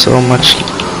so much,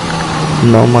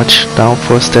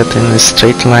 downforce that in the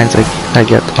straight lines I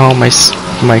get all my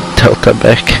delta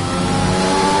back.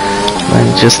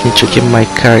 I just need to keep my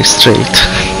car straight.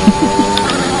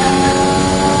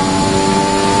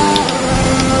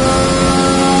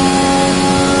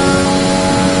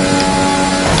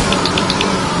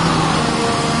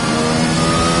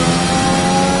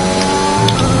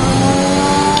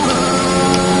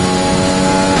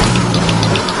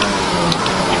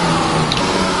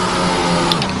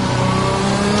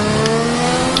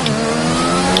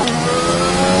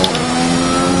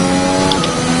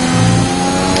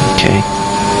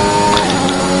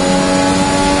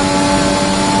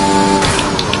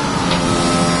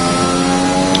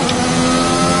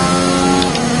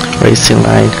 Racing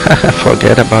line,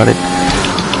 forget about it.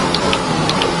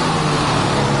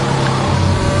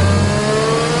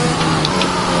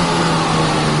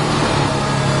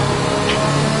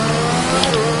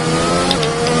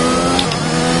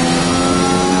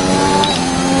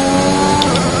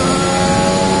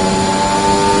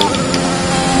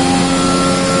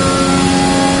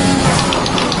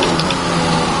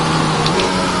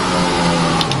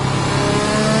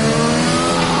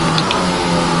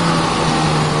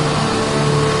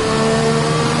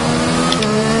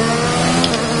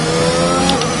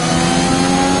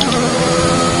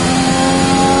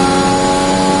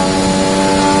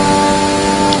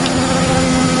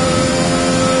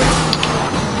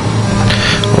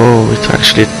 Oh, it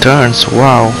actually turns.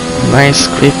 Wow, nice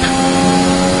grip.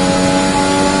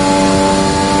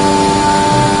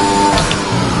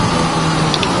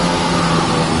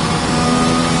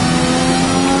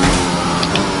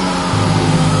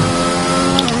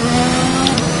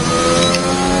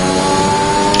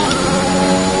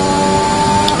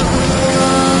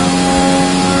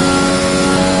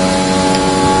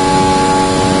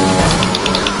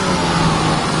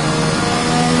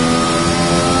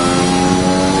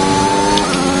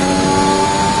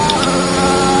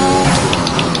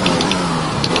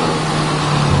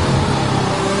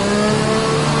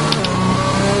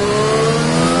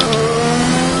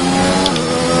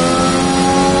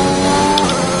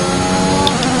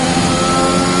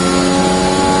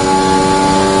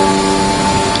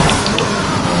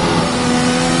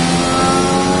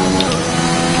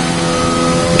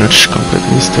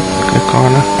 Completely stuck in the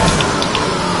corner.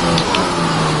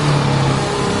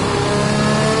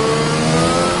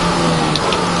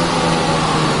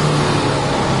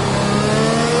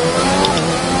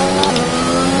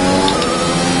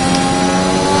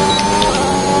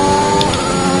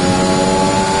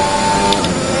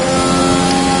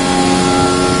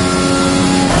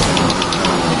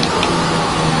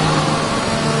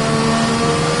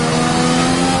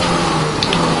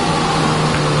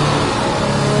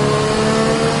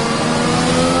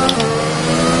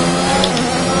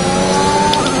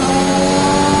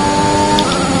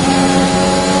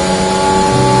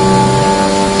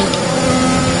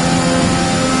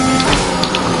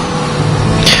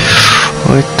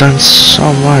 It done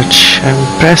so much.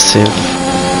 Impressive.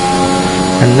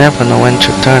 I never know when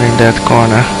to turn in that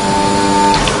corner.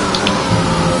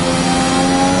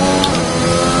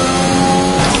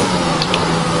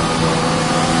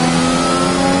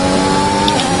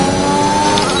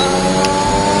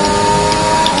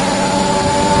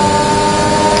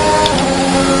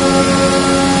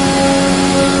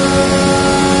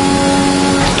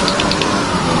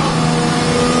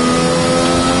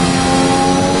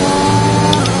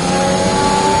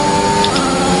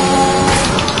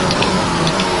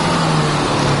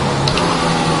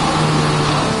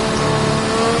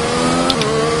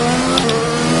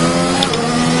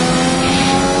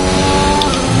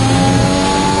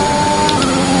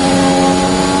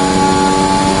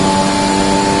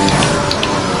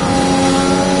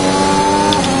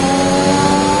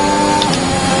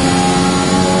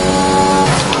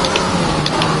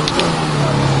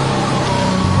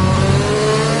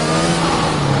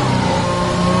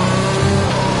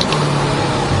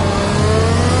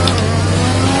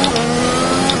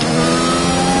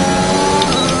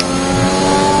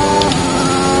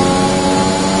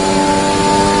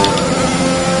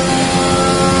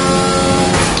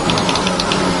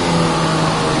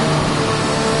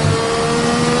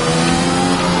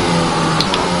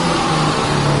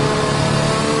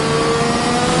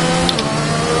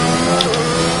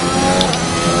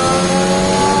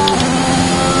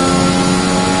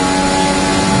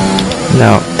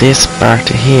 Now this part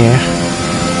here,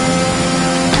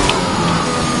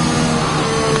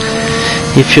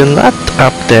 if you're not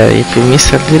up there, if you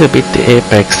miss a little bit the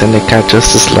apex, then the car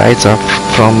just slides up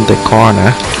from the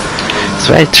corner. It's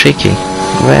very tricky,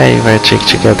 very tricky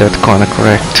to get that corner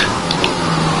correct.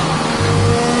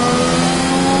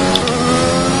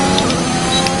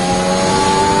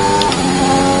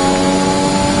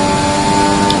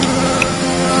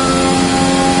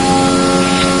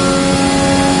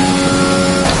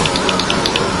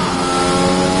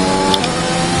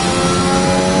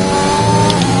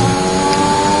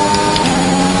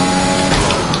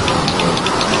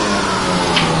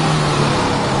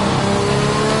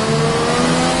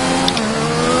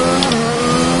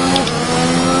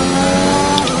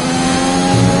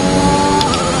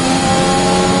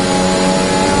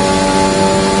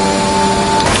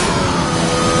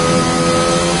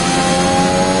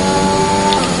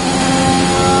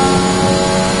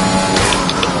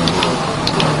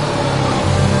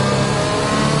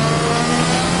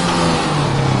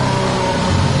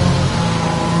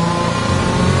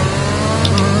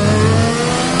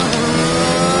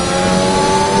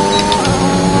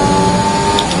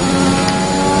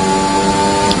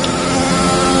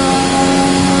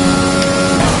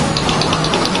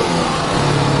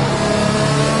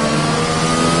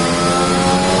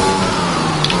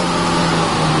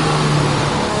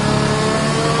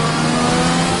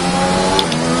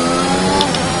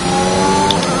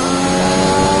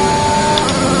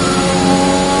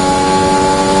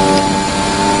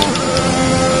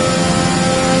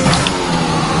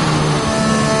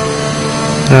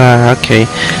 Okay,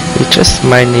 you just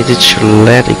might need to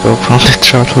let it go from the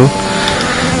throttle.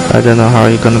 I don't know how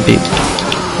you're gonna be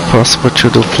possible to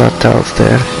do flat out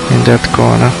there in that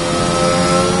corner.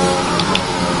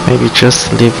 Maybe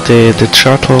just leave the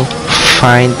throttle,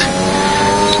 find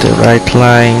the right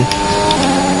line,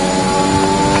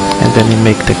 and then you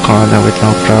make the corner with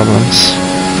no problems.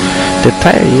 The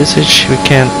tire usage, we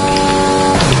can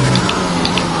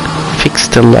fix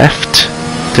the left.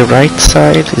 The right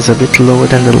side is a bit lower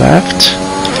than the left,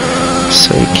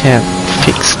 so you can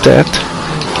fix that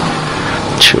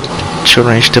to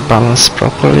arrange the balance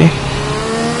properly.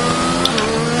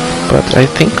 But I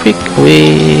think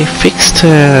we fixed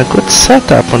a good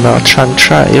setup on our time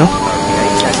trial.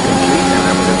 Okay, test complete, and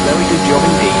that was a very good job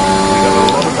indeed. We got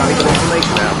a lot of valuable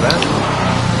information out of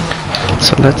that.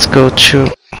 So let's go to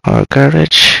our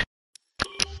garage.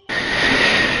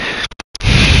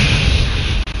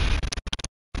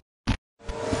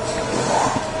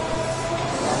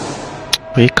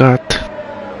 We got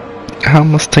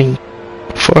almost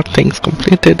 4 things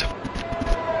completed.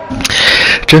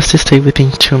 Just to stay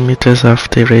within 2 meters of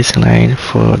the racing line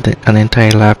for an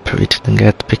entire lap, we didn't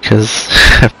get because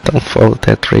I don't follow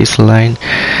that race line.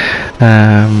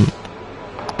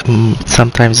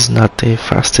 Sometimes it's not the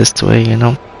fastest way, you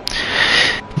know.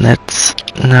 Let's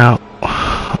now.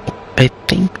 I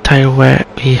think tire wear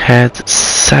we had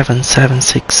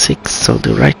 7766, so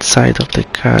the right side of the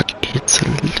car it's a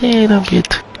little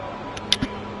bit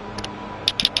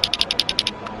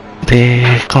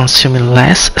consuming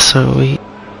less, so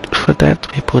for that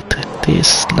we put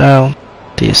this down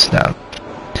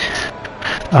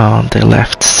on the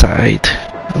left side.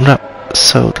 No,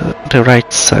 so the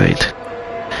right side,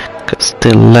 because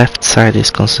the left side is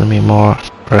consuming more,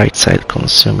 right side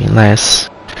consuming less.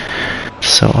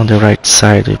 So on the right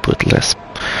side we put less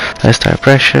tire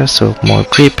pressure, so more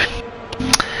grip,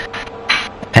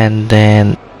 and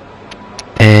then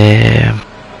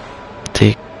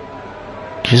the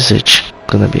usage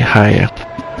gonna be higher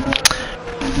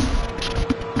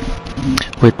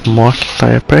with more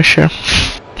tire pressure,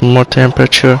 more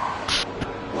temperature.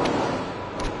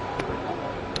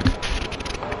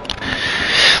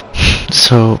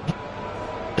 So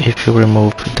if you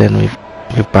remove, then we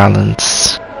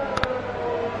balance.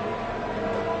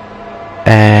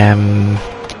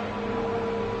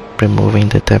 Removing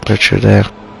the temperature there,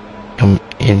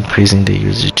 increasing the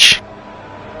usage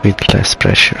with less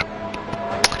pressure,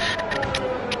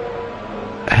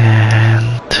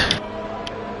 and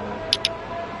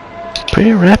pretty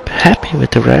happy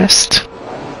with the rest.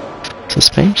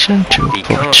 Suspension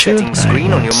 242, setting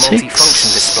screen on your 916,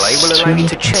 multifunction display will allow you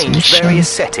to change various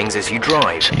settings as you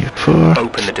drive. G4.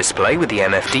 Open the display with the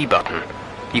MFD button.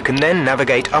 You can then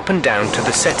navigate up and down to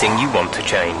the setting you want to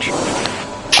change.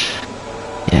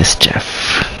 Yes, Jeff.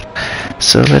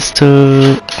 So let's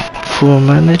do full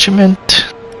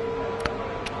management.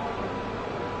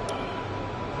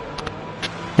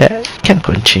 Yeah, we can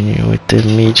continue with the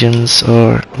mediums,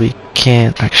 or we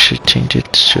can actually change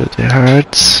it to the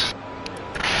hards.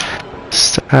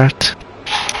 Start.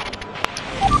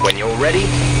 When you're ready,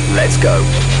 let's go.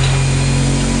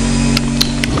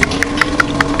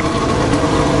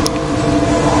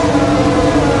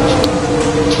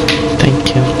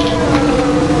 Thank you.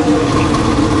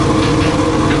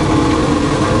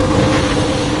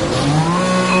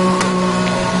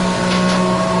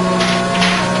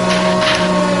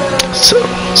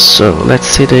 So let's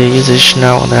see the usage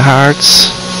now on the hearts.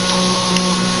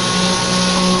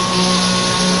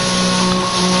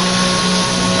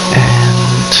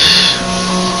 And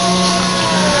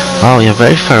oh, you're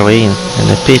very far away in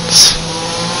the pits.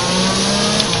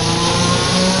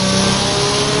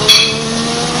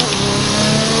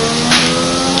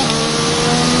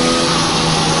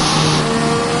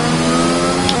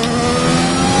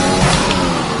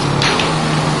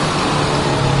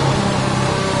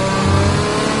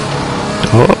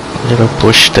 Oh, little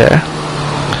push there.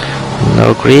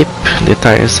 No grip. The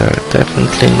tires are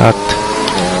definitely not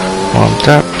warmed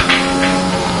up.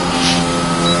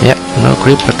 Yeah, no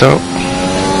grip at all.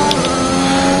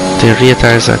 The rear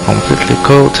tires are completely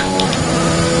cold.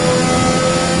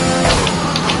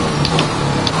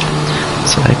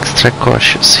 So extra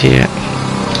cautious here.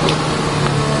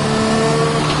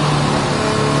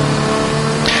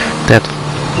 That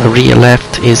rear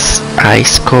left is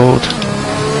ice cold.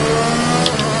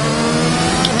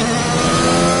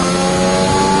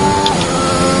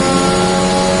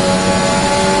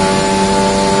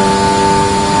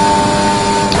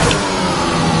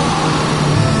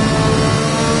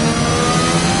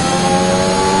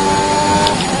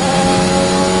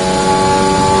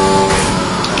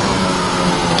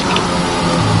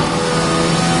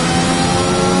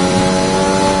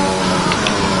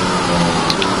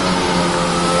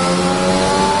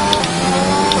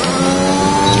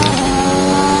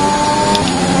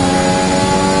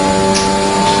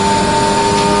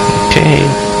 Okay,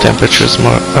 temperature is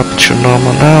more up to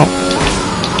normal now.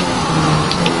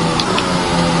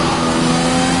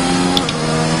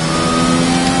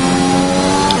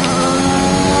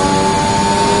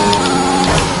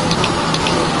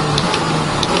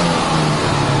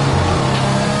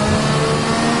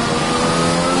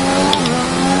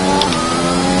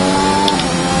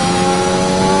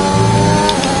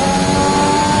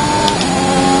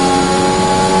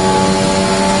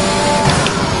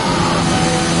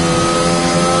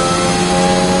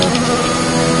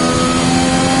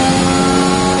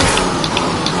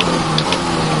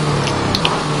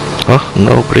 Oh,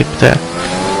 no grip there.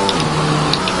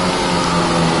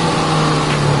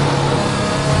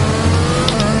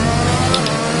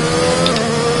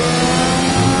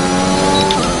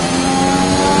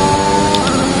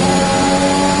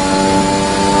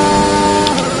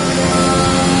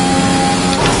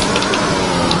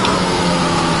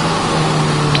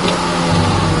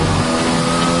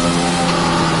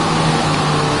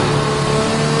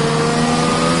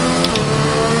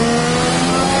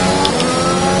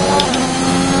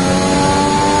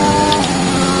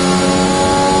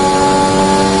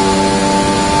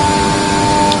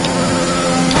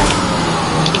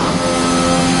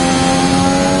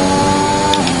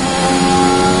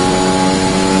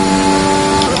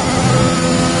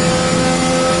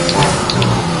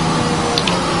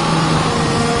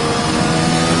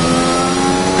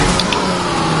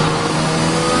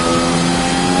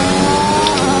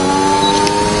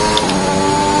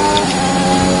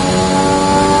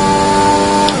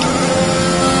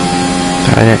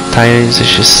 Tire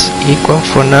usage is equal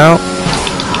for now.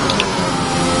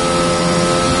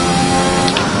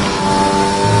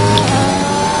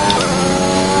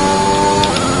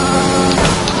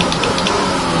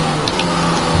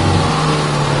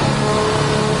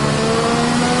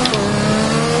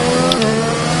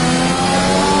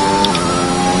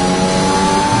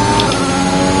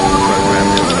 Program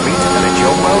complete and a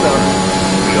job well done.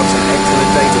 We got some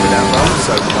excellent data with that run,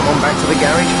 so come on back to the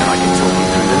garage and I can talk you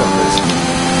through the numbers.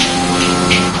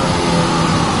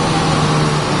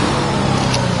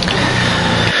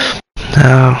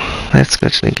 Now let's go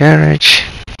to the garage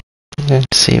and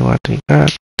see what we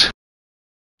got.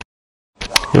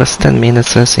 It was 10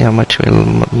 minutes. Let's see how much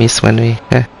we'll miss when we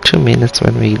 2 minutes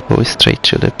when we go straight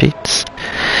to the pits.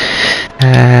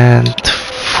 And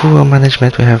fuel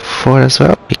management we have 4 as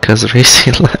well, because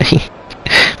racing line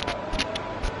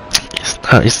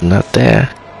is not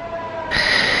there.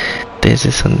 This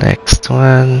is the next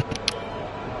one,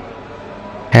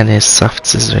 and his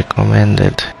softs is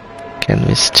recommended. Can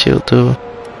we still do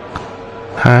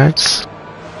hards?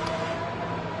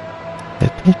 I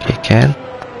think we can.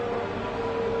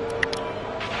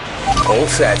 All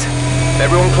set.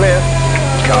 Everyone clear?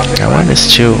 I want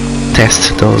us to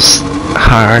test those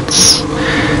hards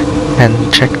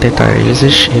and check the tire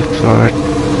usage. If our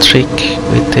trick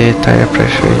with the tire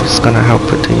pressure is gonna help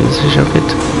with the usage of it.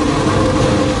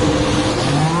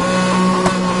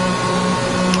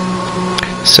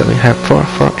 So we have 4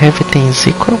 for everything is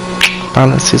equal.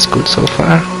 Balance is good so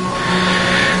far.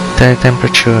 Tire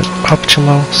temperature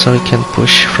optimal, so we can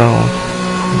push from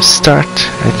start,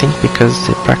 I think, because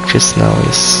the practice now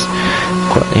is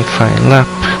qualifying lap.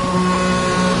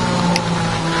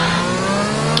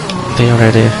 They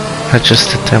already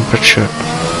adjusted temperature.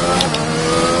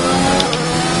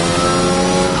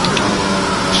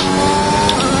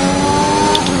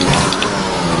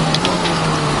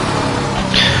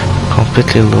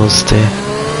 Completely lose the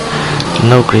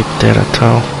no grip there at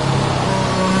all.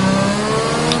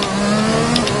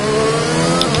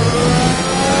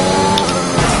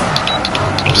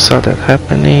 Saw that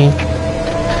happening.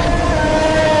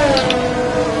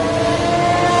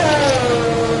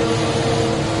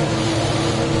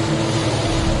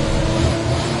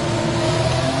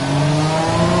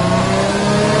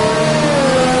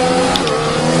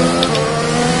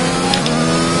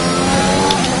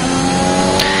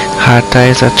 Hard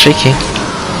tires are tricky.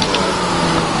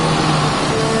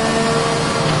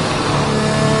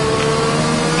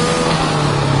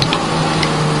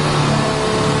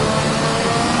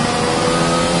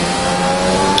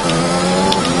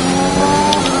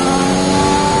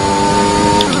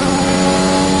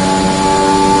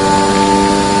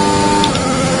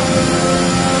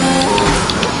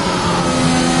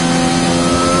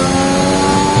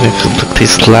 If you look at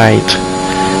this slide,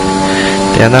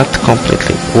 they are not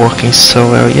completely working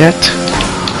so well yet.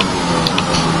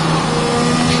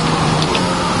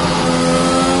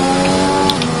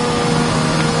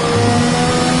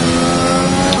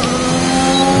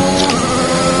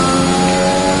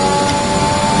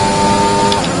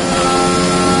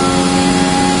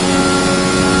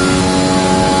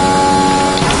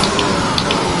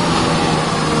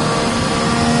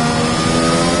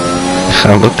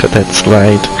 Look at that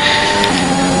slide.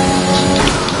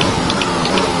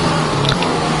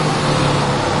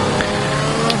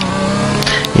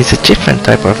 It's a different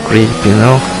type of grip, you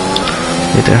know,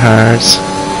 with the hards.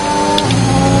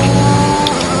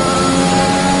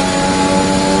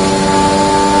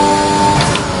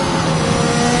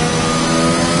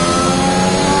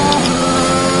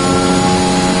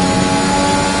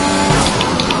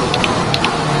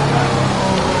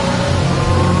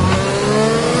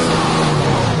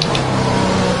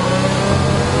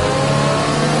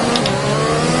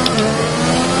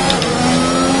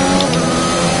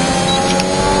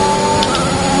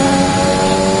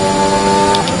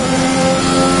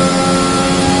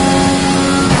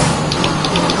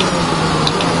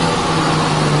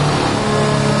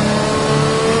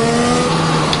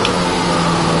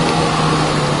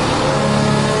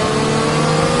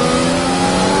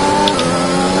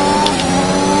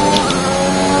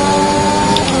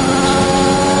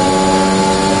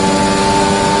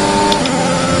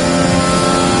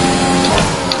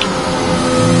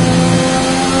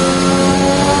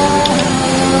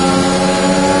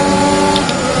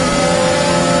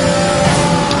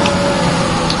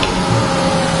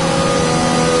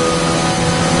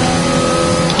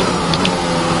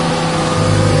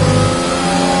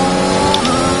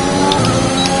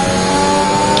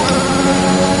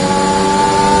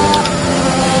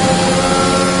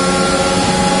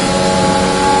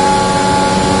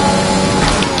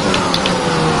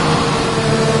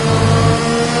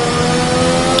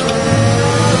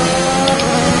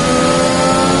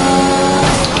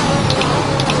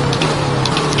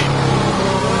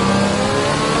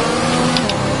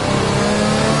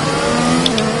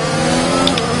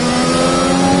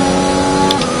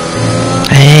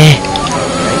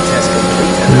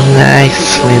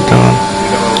 Nicely done. We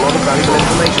got a lot of valuable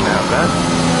information out of that.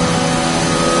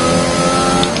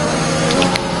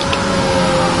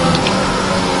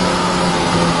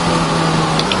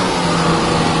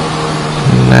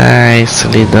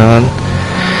 Nicely done.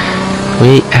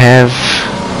 We have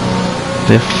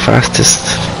the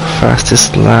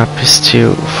fastest lap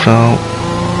still from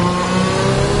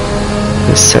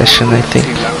the session, I think.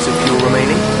 2 laps of fuel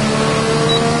remaining.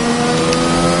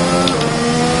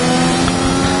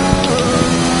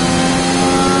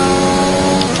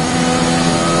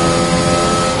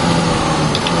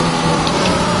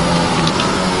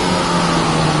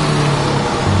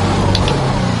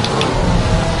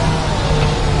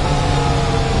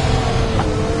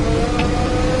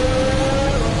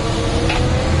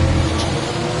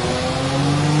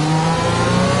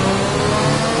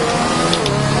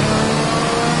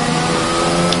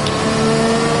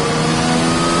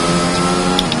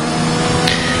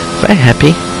 Very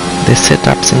happy. The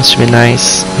setup seems to be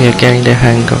nice. We are getting the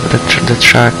hang of the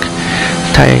track.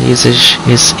 Tire usage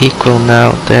is equal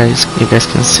now. There is, you guys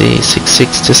can see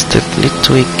 6.6, just a little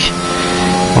tweak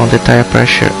on the tire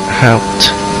pressure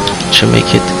helped to make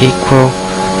it equal.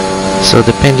 So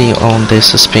depending on the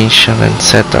suspension and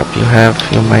setup you have,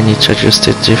 you might need to adjust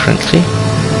it differently.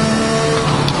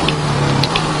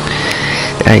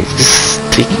 I just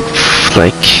think,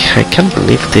 like, I can't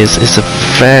believe this is a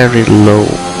very low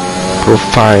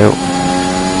profile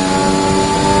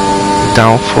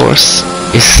downforce.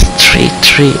 Is straight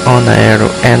 3 on aero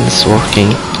and it's working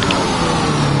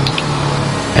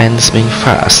and it's being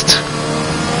fast.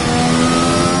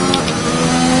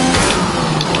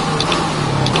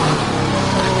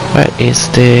 Where is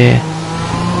the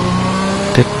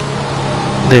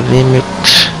limit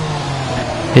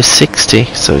is 60,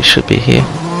 so it should be here.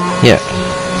 Yeah.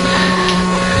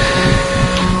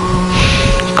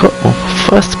 Cool.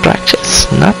 First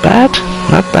practice. Not bad.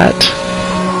 Not bad.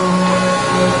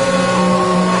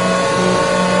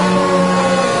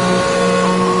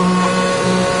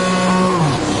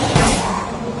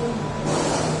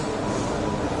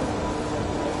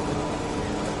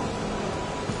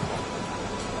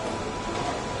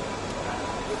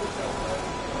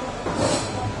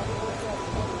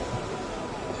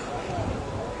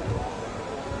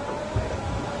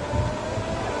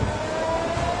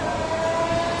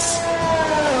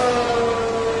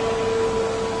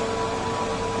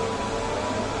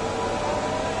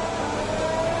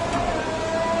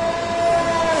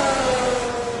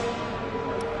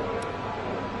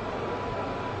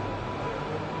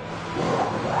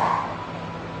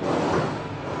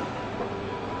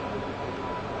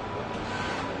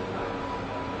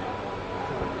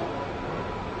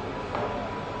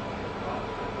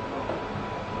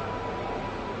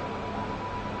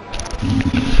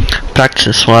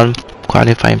 Practice 1,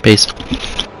 qualifying pace.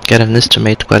 Get an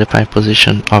estimate qualifying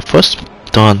position of first.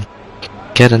 Done.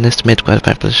 Get an estimate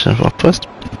qualifying position of first.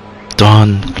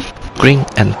 Done. Green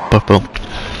and purple.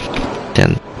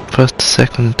 Then first,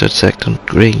 second, third second,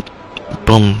 green.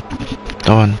 Boom.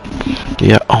 Done.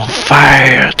 We are on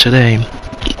fire today.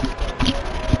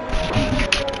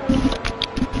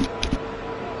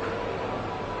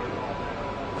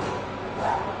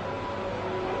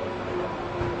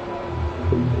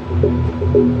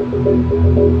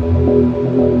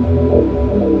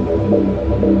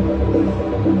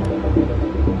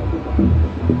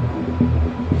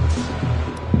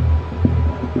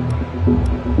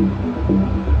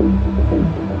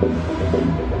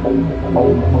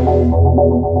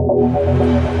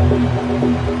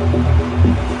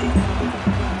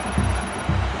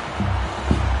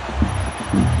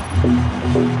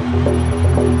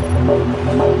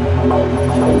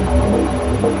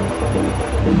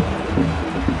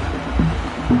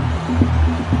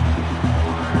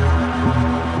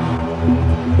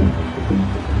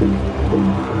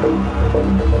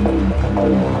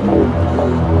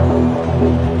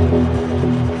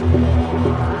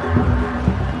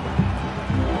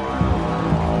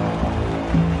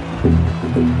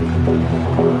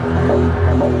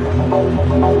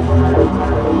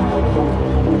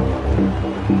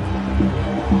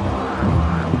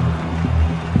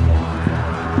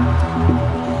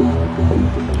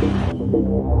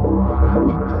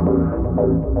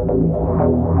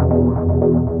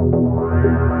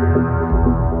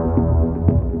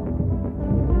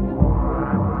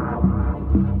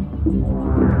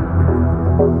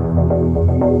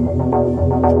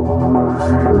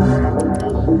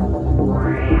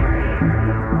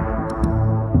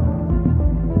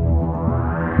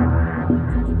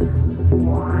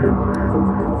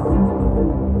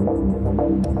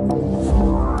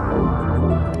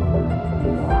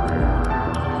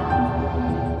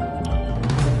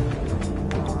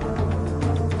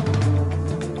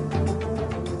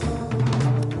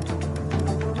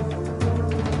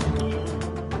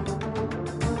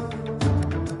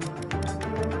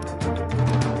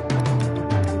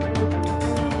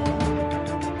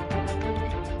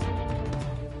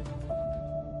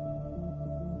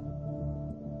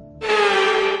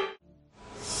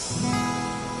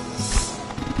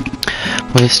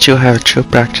 We still have 2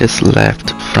 practice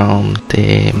left from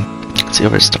the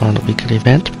Silverstone weekly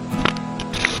event.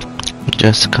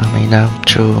 Just coming now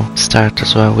to start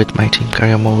as well with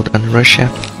MyTeam-Career mode on Russia.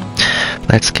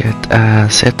 Let's get a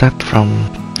setup from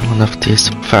one of these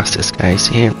fastest guys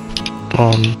here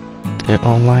on the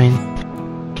online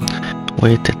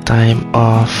with the time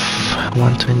of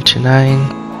 1:29.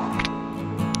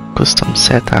 Custom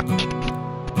setup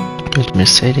with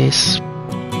Mercedes.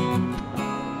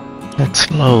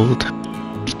 Let's load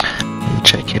and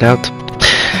check it out.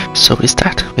 so we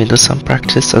start. We do some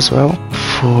practice as well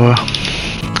for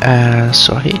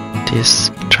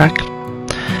this track,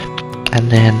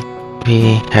 and then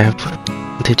we have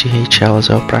the GHL as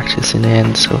well practice in the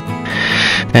end. So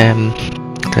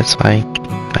that's why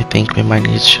I think we might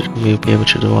we'll be able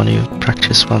to do only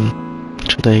practice one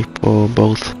today for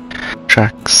both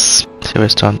tracks,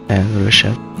 Silverstone and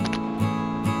Russia.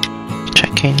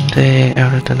 Checking the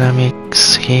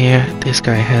aerodynamics here. This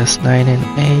guy has 9 and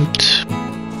 8.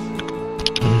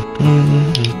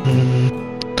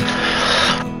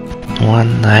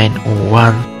 1, 9,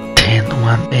 1, 10,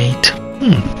 1, 8.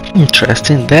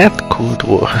 Interesting. That could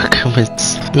work.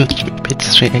 It's a bit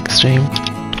extreme.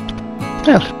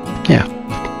 Well, yeah.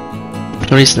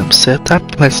 Reasonable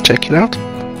setup. Let's check it out.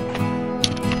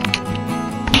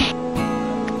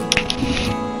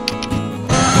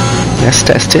 Let's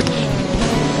test it.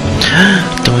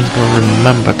 Don't even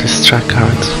remember this track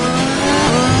card.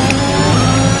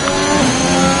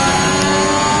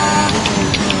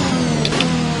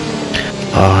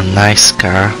 Oh, nice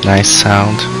car, nice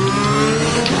sound.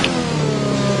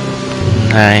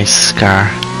 Nice car.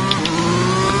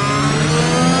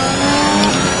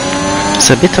 It's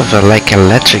a bit of a like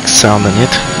electric sound in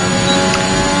it.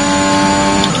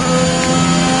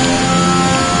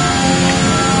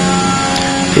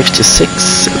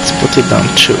 .56, let's put it down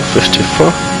to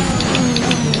 54.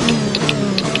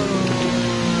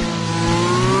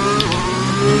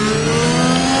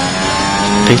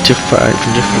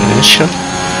 .85 differential.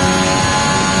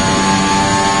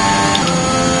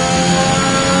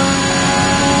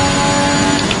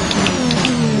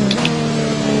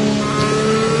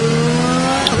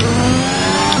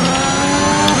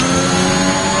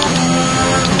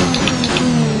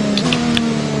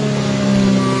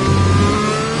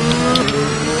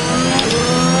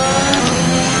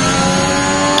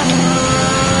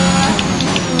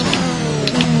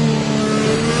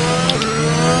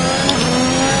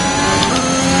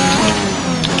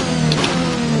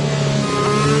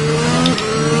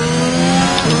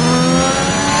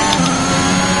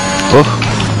 Oh,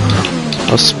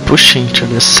 I was pushing to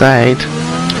the side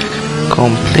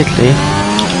completely.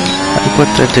 I put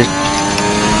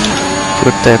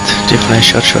that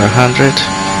differential to 100.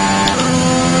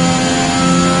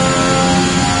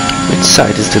 Which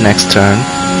side is the next turn?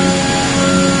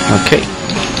 Okay.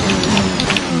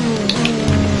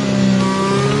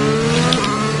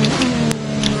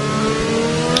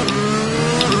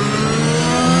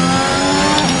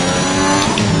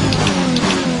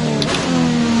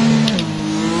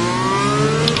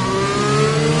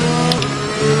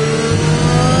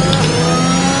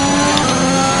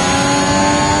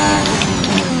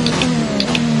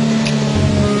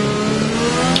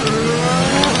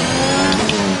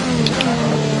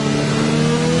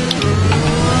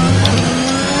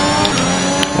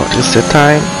 Is the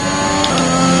time?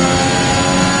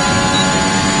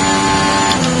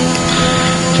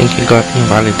 I think it got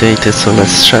invalidated, so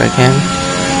let's try again.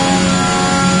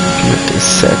 With this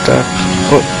setup.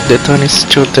 Oh, the turn is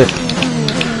to the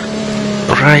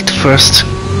right first.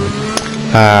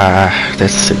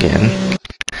 That's again.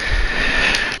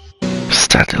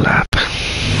 Start the lap.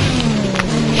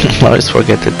 I always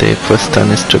forget that the first turn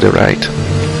is to the right.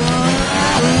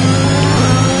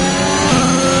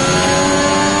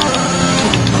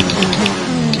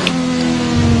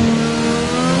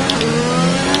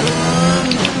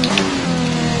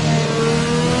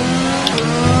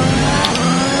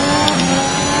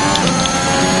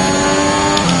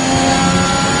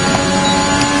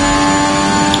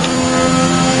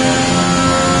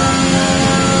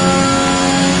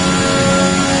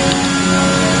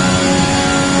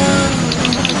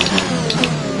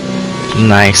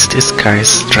 Nice, this guy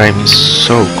is driving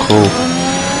so cool.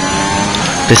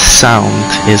 The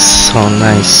sound is so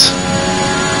nice.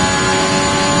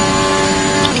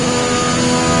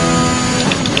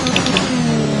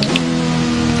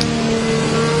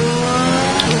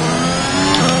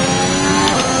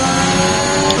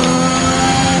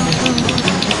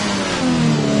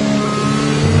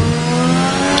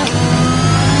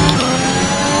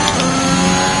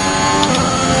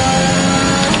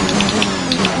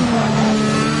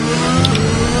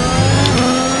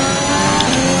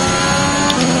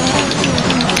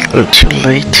 A little too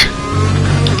late.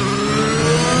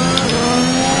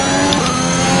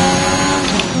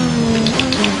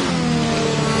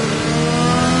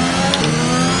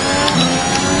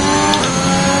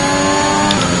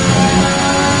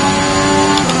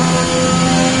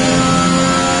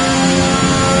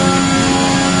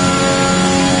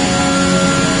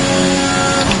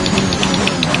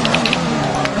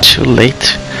 Too late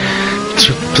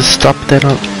to stop that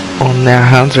on the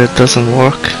 100 doesn't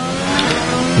work.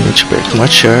 need to brake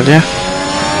much earlier.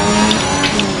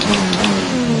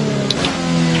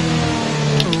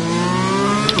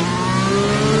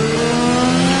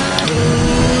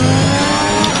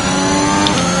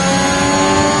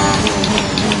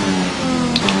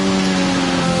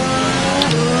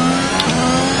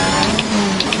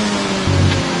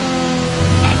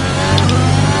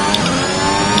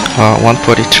 are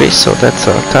 1:43, so that's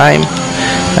our time.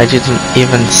 I didn't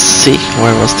even see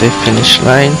where was the finish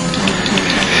line.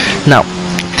 Now,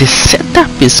 the setup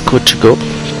is good to go.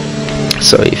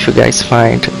 So if you guys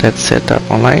find that setup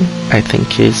online, I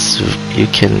think you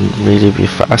can really be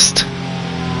fast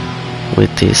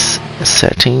with these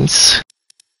settings.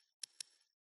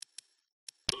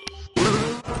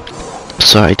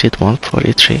 So I did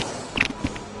 1:43.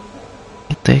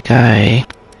 The guy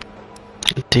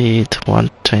did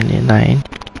 1:29.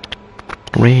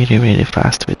 Really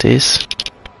fast with this.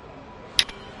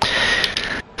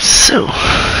 So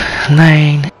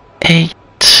 9:8.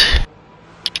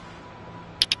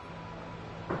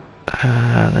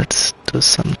 Let's do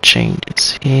some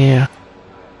changes here.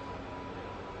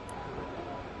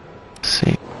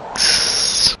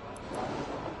 6,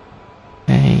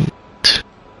 8.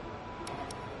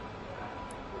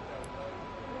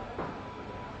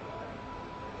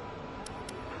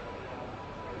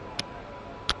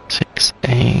 6,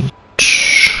 8,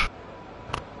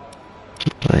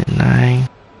 9,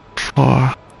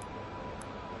 4,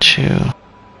 2,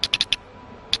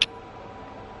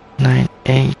 9,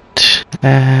 8.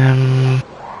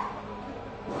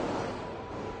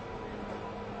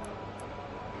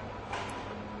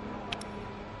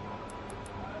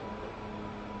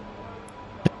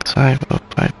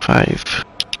 5055.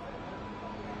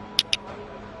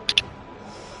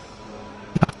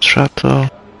 Not throttle.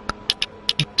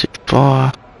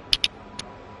 4.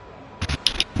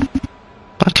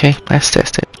 Okay, let's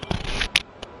test it.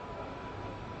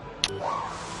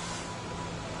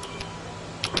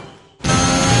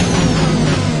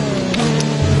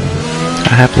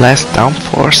 I have less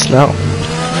downforce now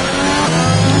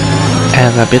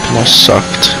and a bit more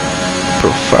soft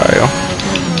profile.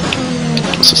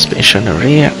 Suspension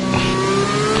rear, a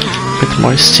bit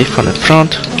more stiff on the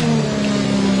front.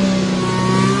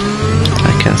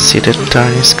 I can see the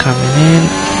turn is coming in.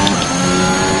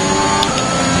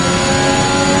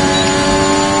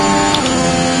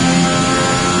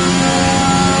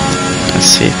 Let's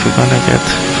see if we're gonna get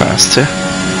faster.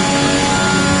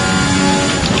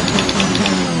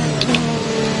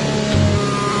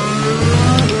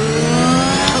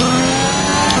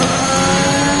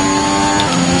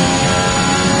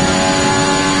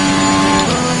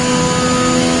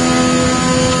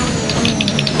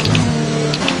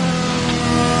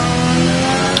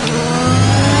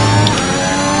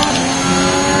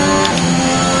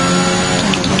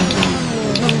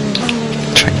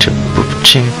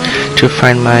 To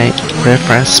find my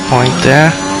reference point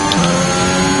there.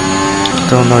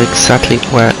 Don't know exactly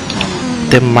where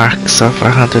the marks of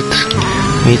 100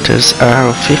 meters are,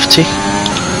 or 50.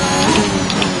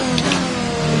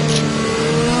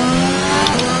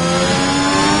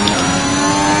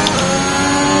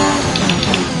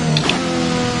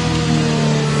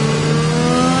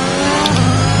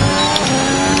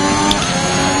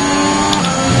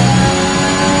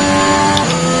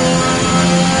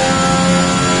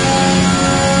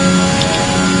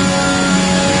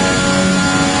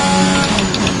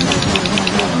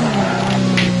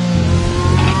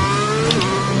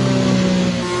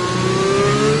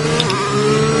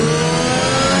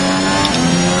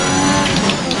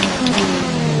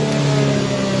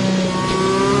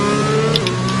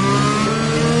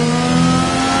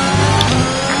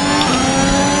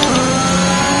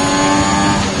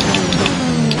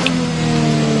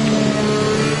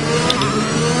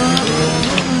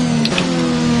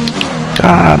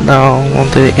 Ah no, on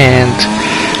the end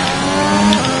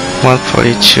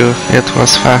 1:42, it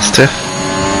was faster.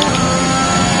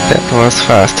 That was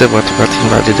faster, but got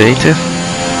invalidated.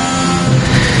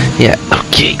 Yeah,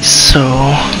 okay, so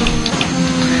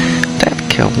that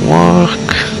can work.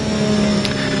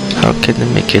 How can we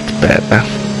make it better?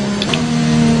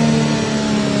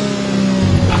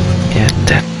 Yeah,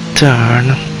 that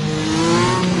turn.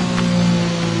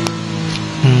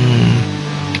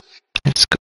 Let's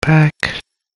go back.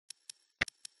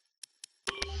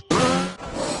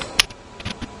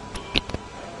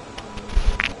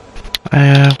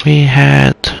 We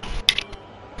had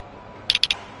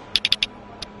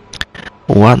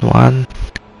 1-1,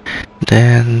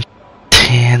 then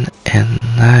 10 and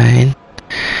 9.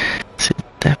 So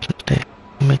definitely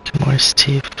make it more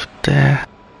steep there.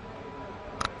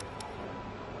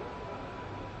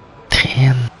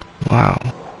 10, wow.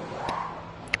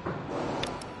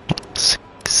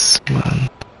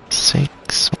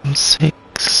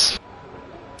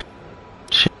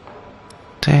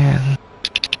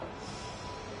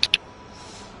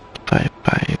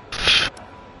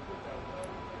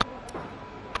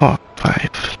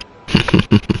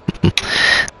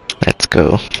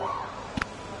 go.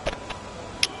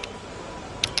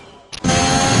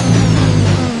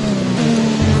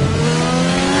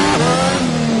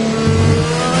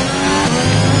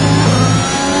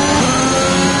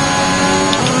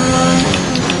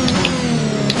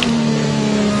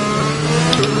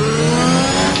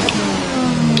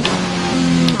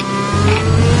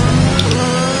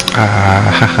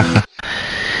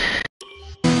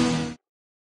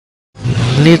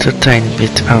 Little tiny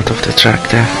bit out of the track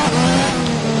there.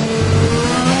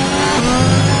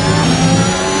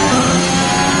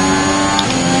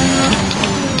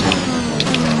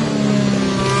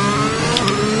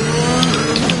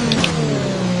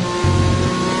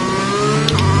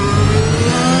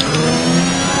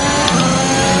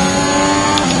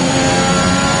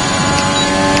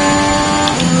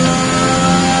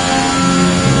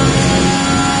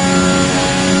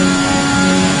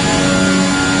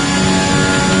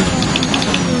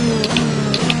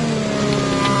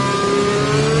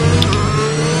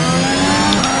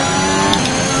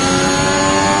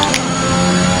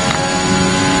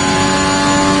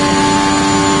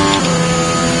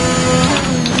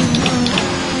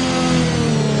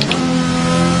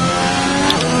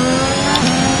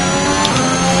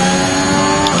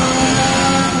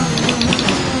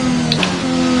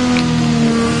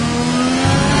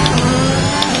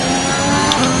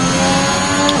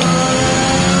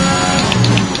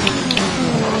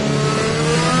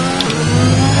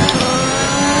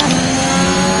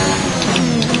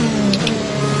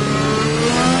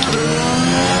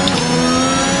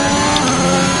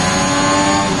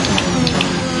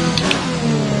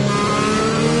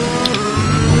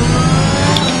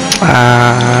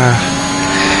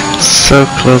 So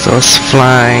close, I was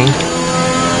flying.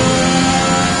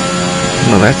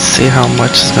 Well, let's see how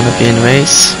much is gonna be in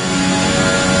race.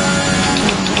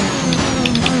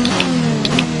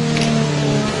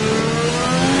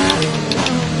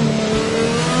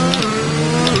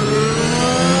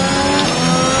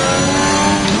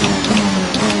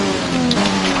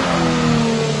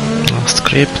 Lost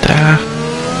grip there.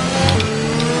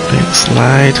 Big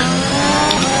slide.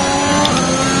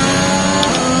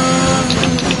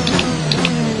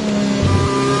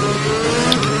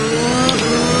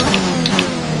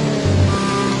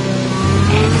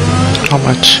 How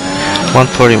much?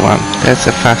 141. That's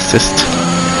the fastest.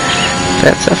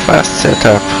 That's a fast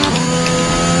setup.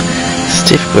 It's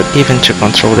difficult even to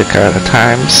control the car at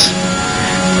times,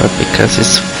 but because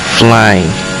it's flying.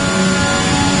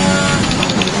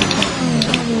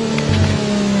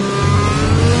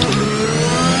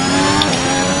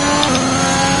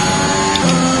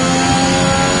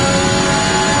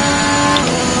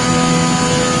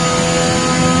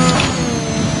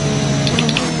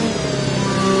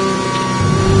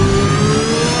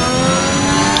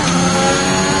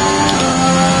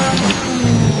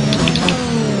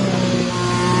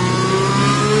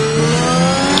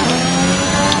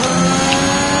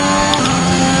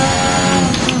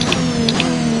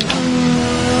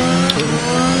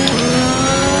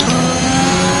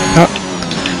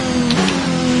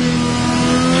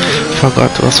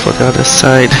 Forgot it was for the other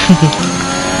side.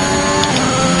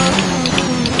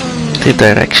 The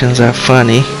directions are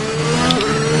funny.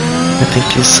 I think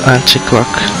it's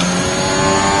anti-clock.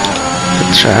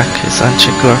 The track is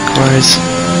anti-clockwise.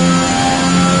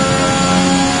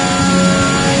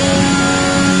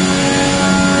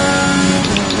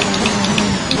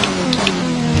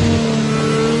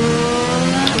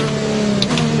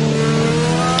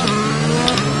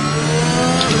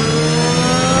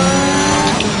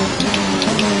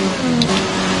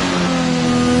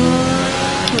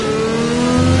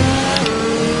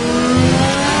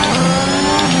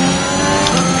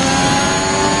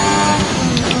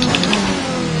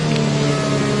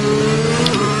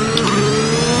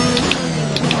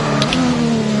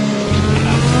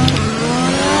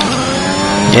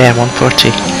 Yeah, 140.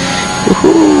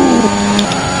 Woohoo!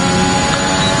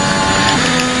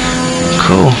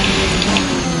 Cool.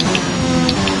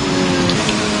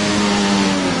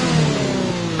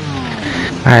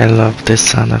 I love the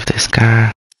sound of this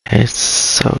car. It's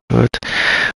so good.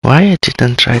 Why I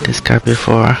didn't try this car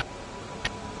before?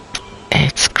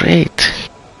 It's great.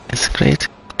 It's great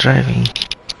driving.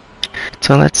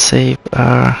 So let's save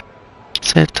our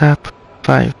setup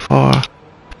 5.4.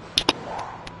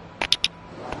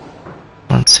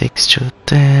 1.6 to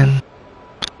 10.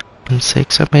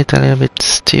 1.6. I made it a little bit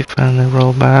stiff on the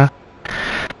roll bar.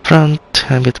 Front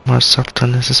a bit more soft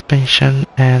on the suspension,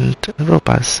 and roll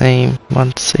bar same.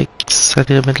 1.6. A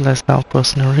little bit less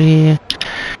downforce in the rear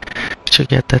to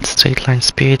get that straight line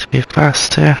speed a bit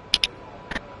faster.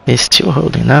 It's still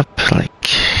holding up, like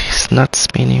it's not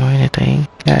spinning or anything,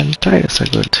 and tires are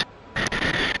good.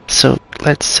 So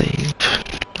let's save,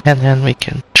 and then we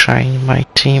can try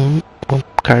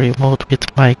MyTeam-Career mode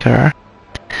with my car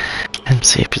and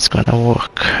see if it's gonna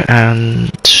work.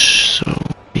 And so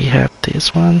we have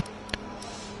this one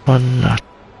or not.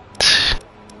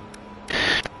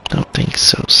 Don't think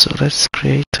so. So let's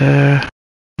create a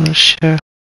Russia.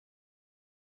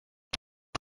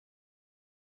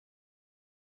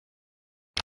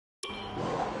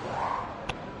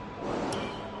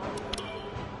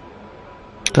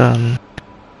 Done.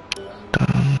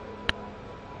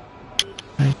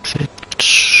 Exit.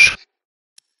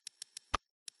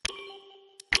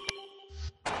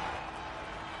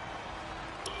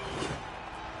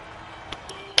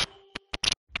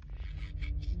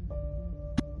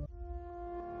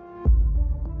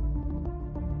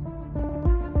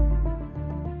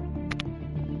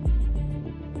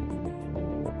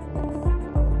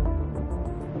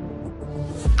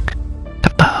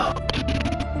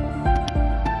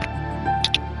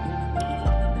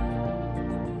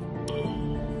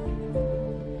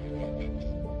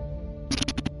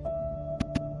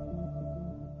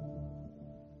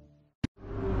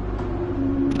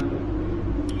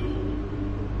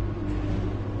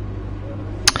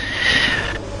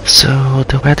 So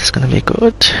the weather is gonna be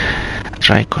good.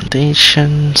 Dry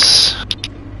conditions.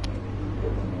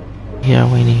 Yeah,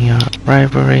 winning your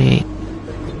rivalry.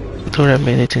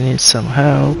 Durability needs some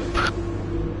help.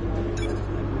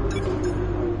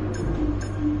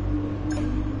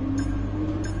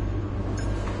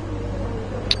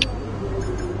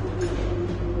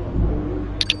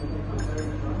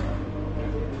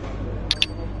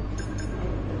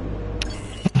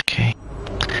 Okay, I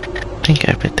think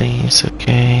everything is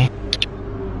okay.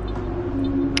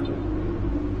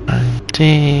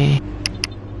 RD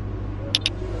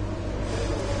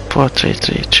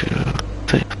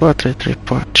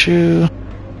 43342.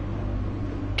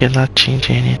 Cannot change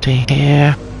anything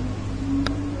here.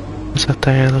 It's a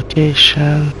tire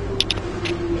location.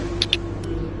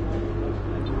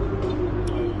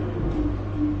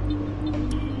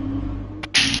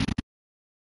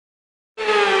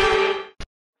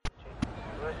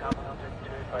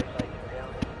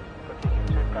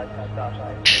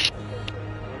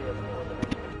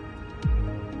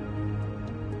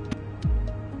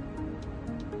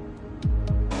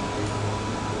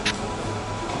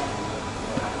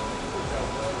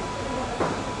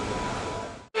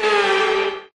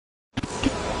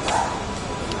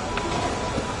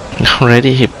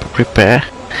 Already repair.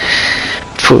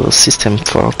 Full system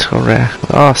fault already.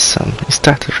 Awesome. It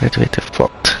started already with a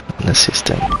fault on the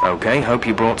system. Okay, hope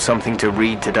you brought something to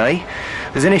read today.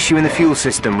 There's an issue in the fuel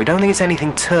system. We don't think it's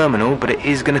anything terminal, but it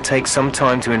is going to take some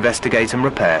time to investigate and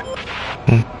repair.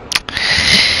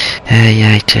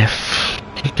 Yeah, Jeff.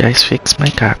 You guys fix my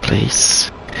car, please.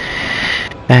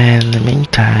 And in the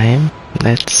meantime,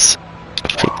 let's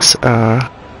fix our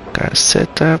car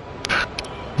setup.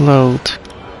 Load.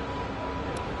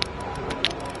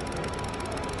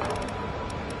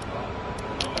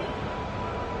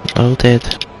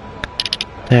 Loaded.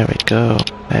 There we go.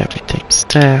 Everything's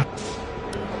there.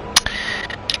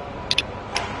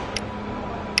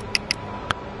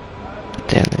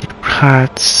 Then the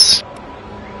hearts.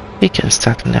 We can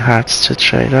start on the hearts to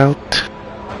try it out.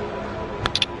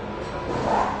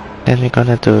 Then we're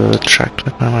gonna do track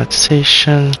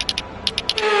normalization.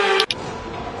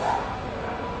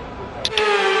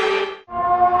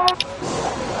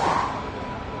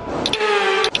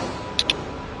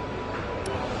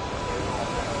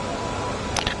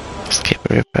 Skip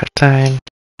repair time.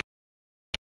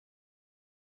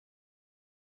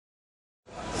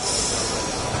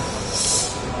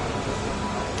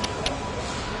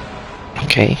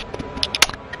 Okay.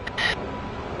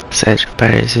 Set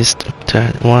repair resistance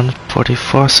turn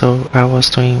 144, so I was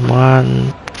doing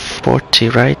 140,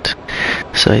 right?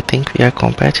 So I think we are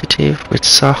competitive with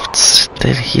softs.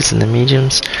 That he's in the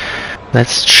mediums.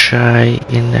 Let's try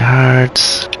in the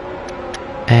hards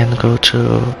and go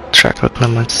to track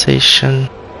acclimatization.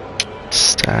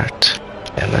 Start.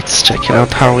 And let's check it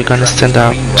out how we're gonna stand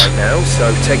out. Right now,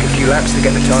 so take a few laps to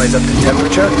get the tyres up to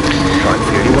temperature. Try and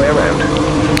feel your way around.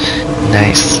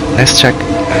 Nice. Let's check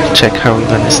how we're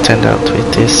gonna stand out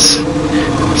with this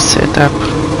setup.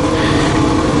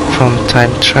 From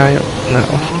time trial now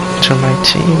to my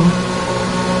team.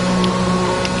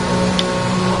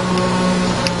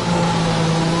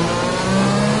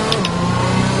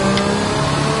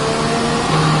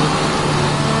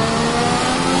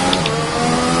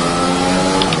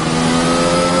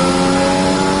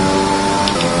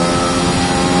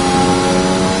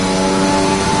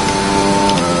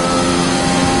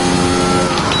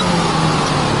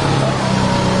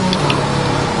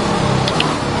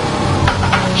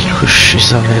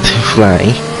 she's already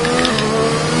flying.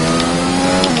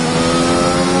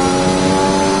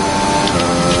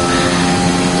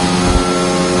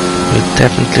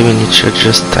 Definitely we need to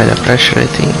adjust tire pressure, I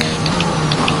think.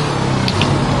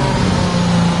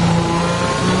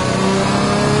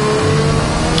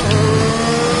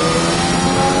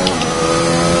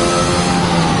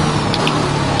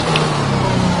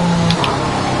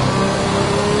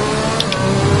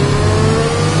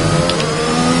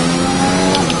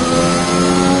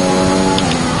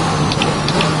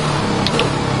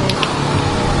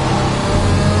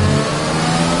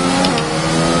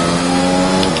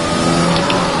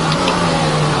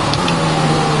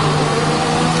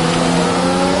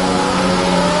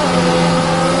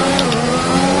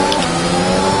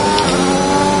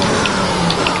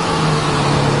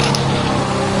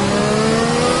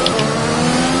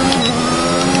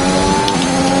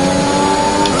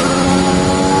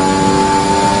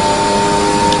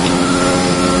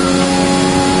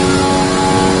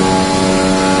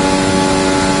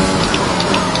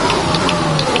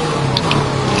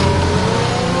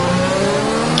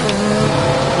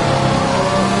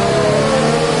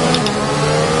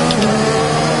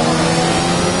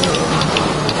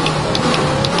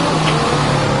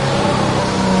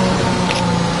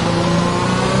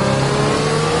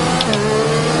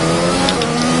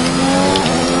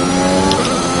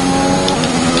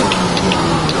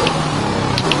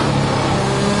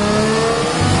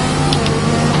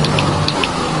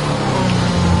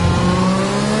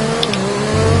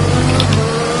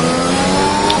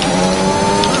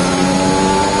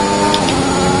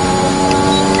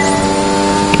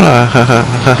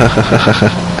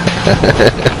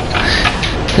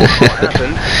 What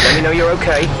happened? Let me know you're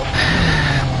okay.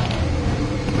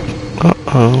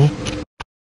 Uh-oh.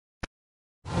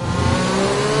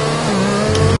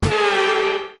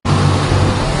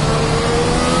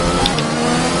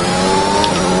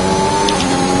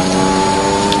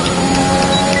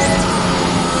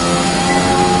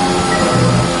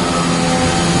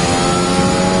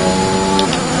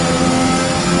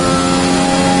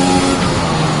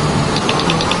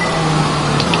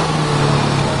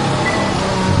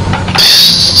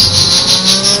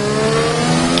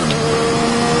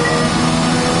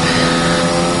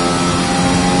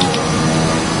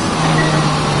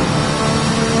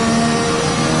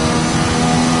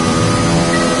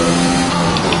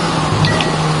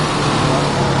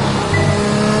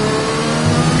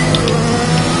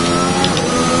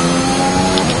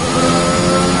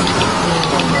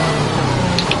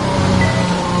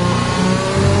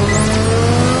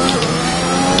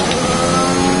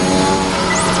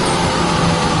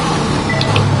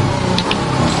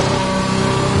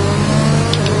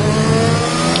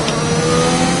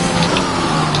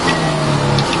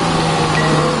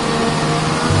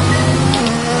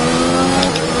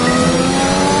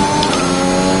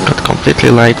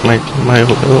 Completely light my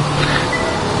wheel.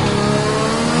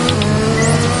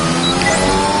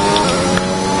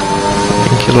 I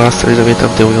think he lost a little bit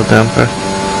of the wheel damper.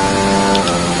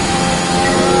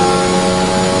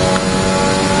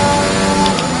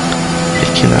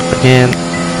 Picking up again.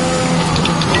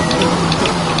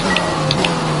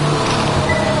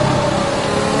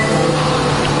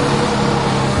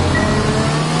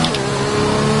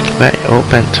 Very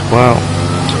opened, wow.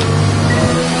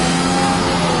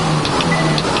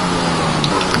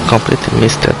 Completely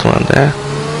missed that one there.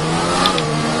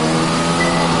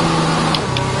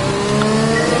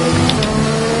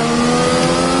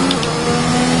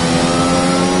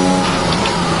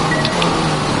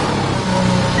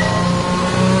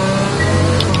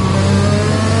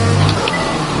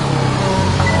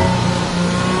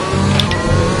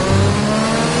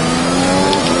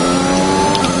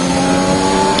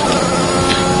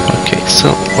 Okay,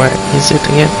 so where is it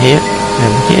again? Here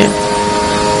and here.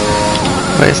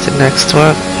 Where's the next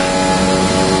one?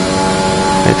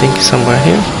 I think somewhere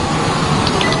here.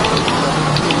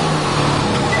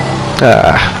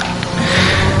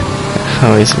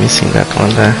 Always missing that one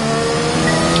there.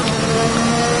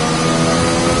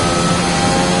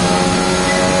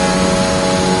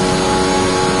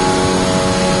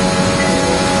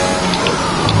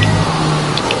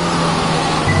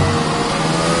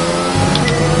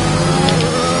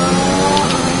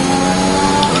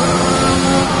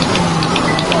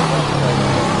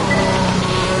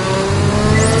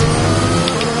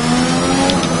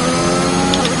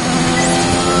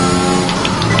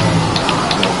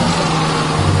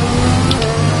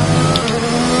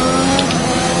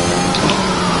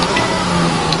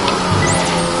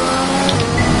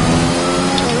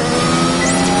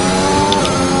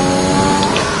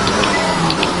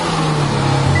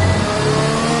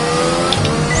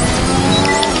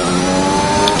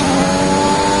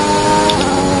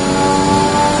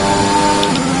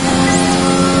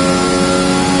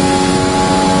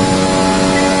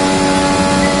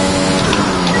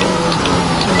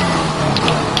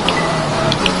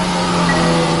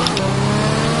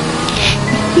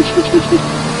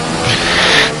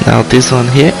 Now this one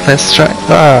here, let's try.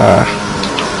 Ah.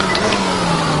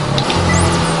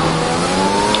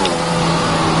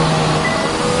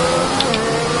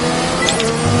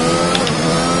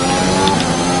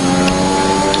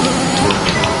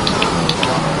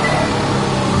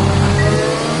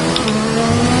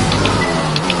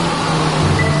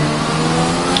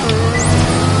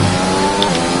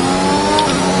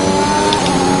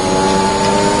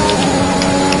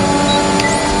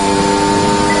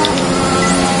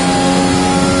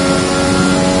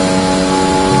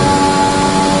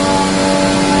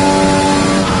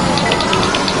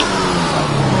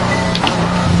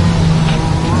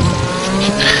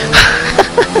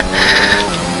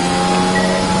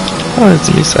 Oh,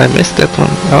 it's miss. I missed that one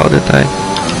all the time.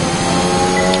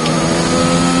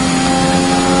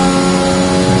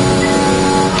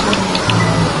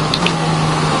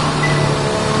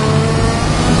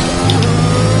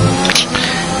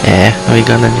 Yeah, we're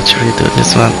gonna need to redo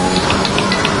this one.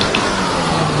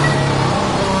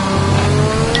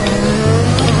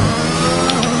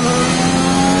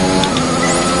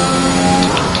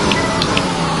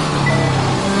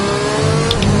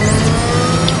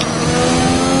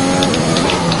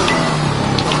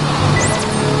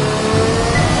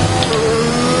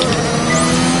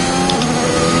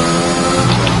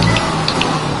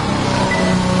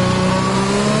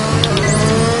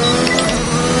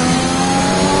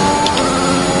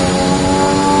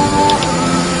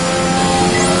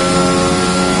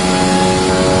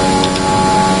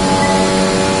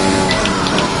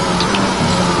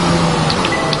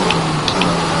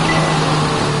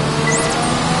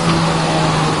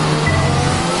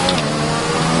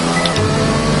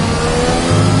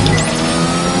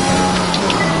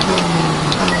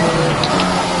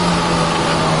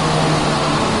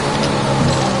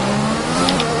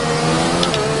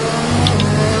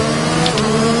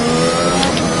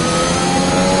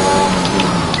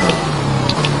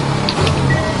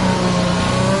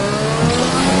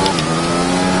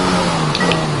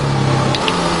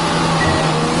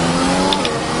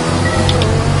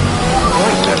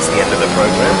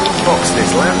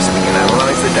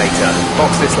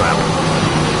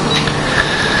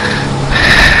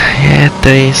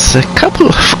 There is a couple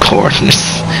of corners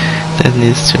that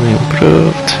needs to be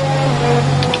improved.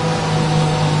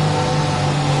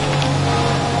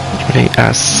 They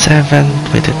are 7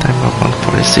 with a time of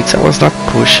 1:46. I was not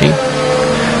pushing.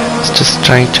 I was just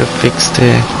trying to fix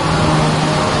the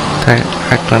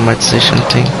acclimatization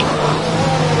thing.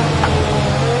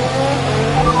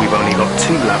 We've only got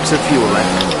 2 laps of fuel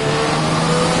left.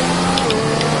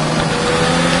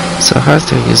 So how's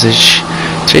the usage?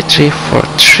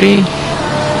 3343.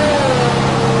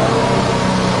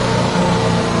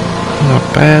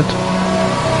 Not bad.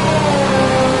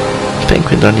 I think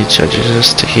we don't need to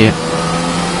adjust here.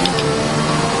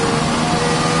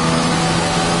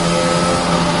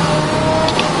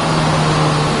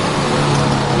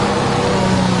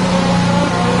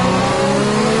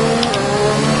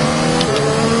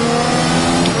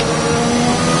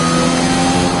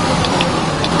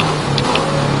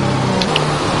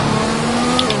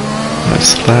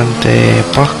 Let's land the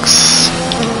box.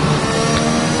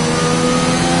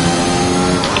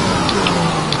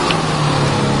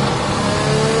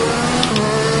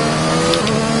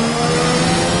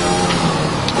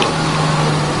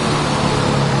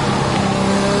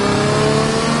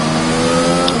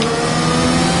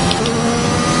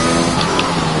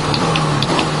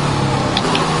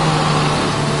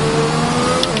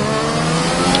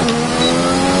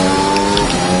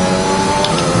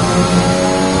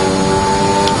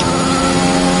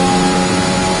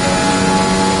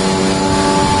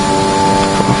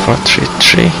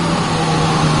 Three.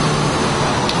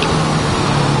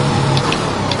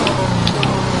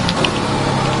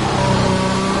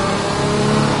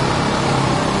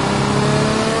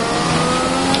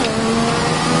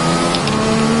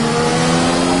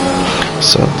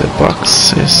 So the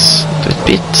boxes, the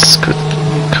bits could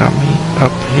come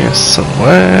up here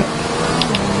somewhere.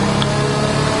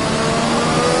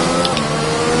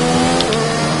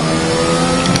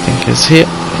 I think it's here.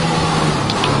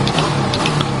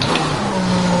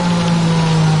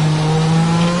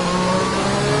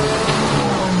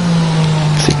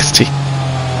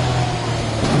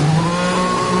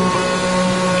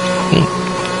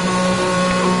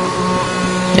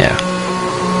 Yeah.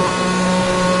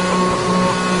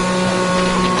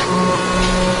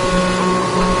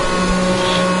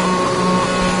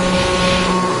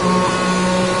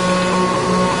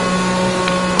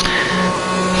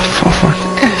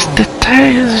 The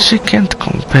tires you can't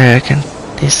compare, and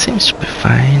it seems to be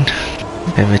fine.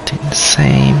 Everything the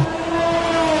same.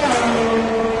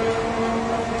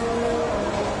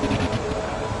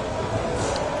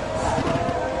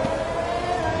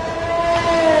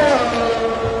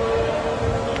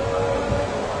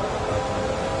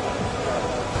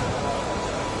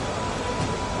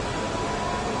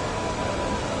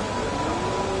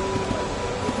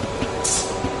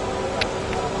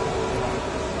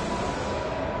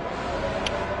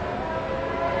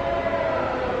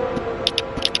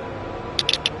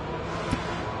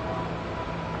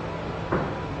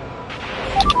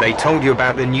 They told you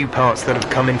about the new parts that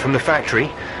have come in from the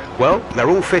factory. Well, they're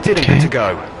all fitted and good to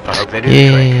go. I hope they do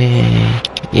the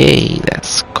trick. Yay,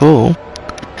 that's cool.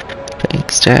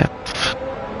 Thanks, Jeff.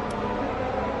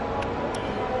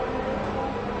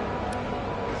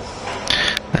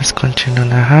 Let's continue on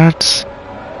the hearts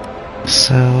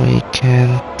so we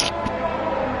can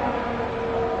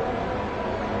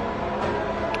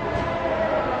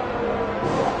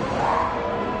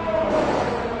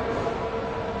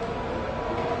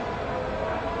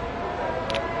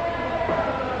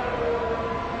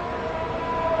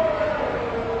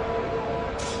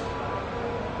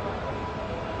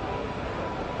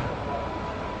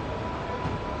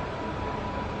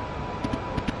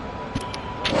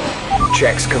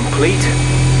Checks complete.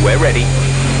 We're ready.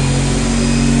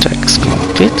 checks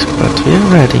complete, but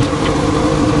we're ready.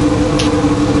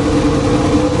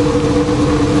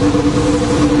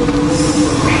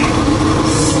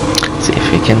 See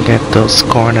if we can get those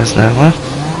corners now, huh?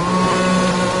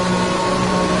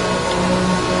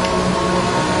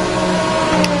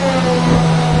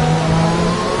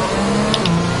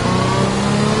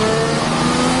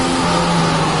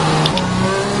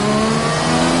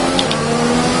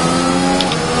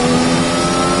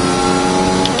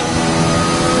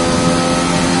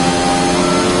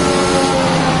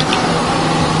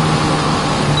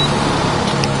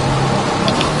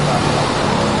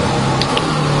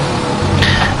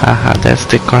 Aha, that's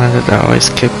the corner that I always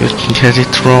get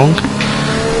it wrong.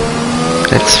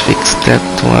 Let's fix that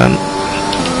one.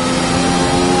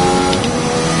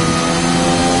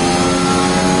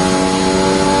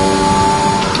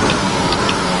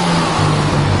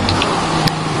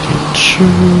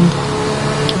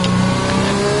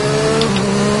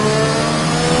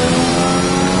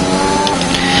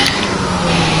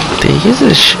 The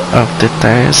usage of the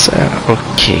tires are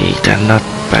okay, they're not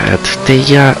bad.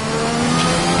 They are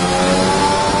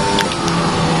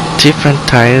different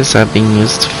tires are being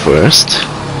used first.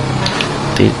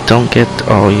 They don't get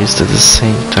all used at the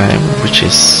same time, which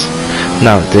is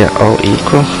now they're all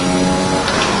equal.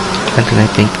 And then I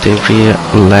think the rear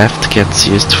left gets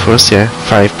used first. Yeah,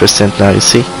 5% now, you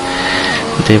see.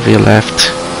 The rear left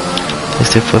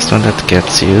is the first one that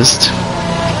gets used.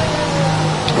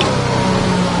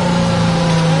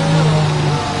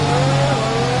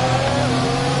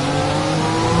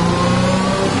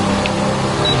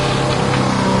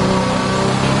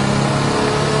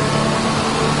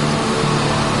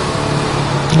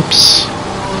 Oops.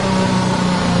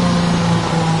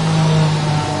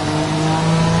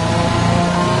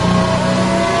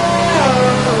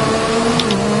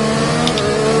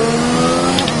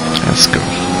 Let's go.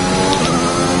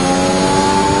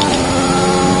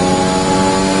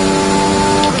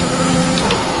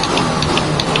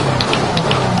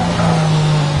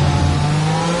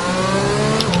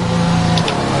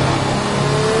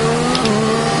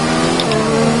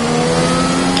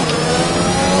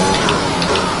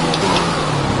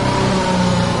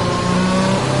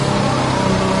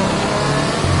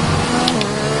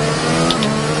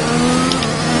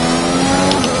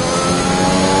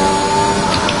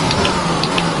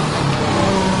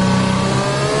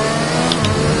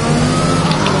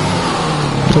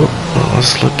 I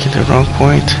was looking at the wrong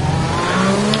point.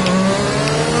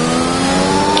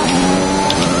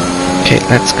 Okay,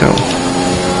 let's go.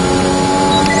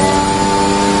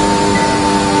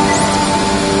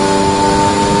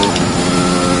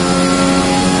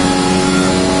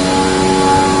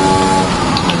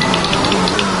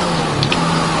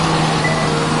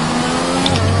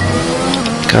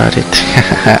 Got it.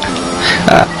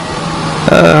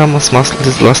 Almost lost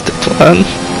it one.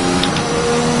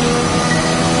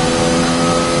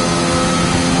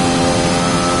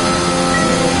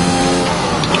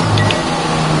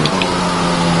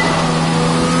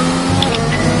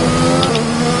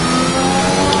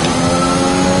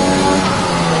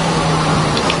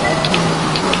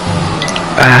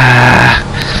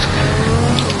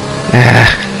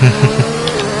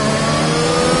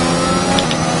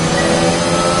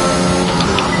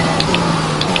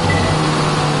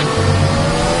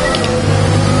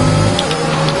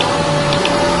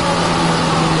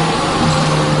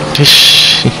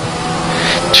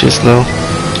 Too slow.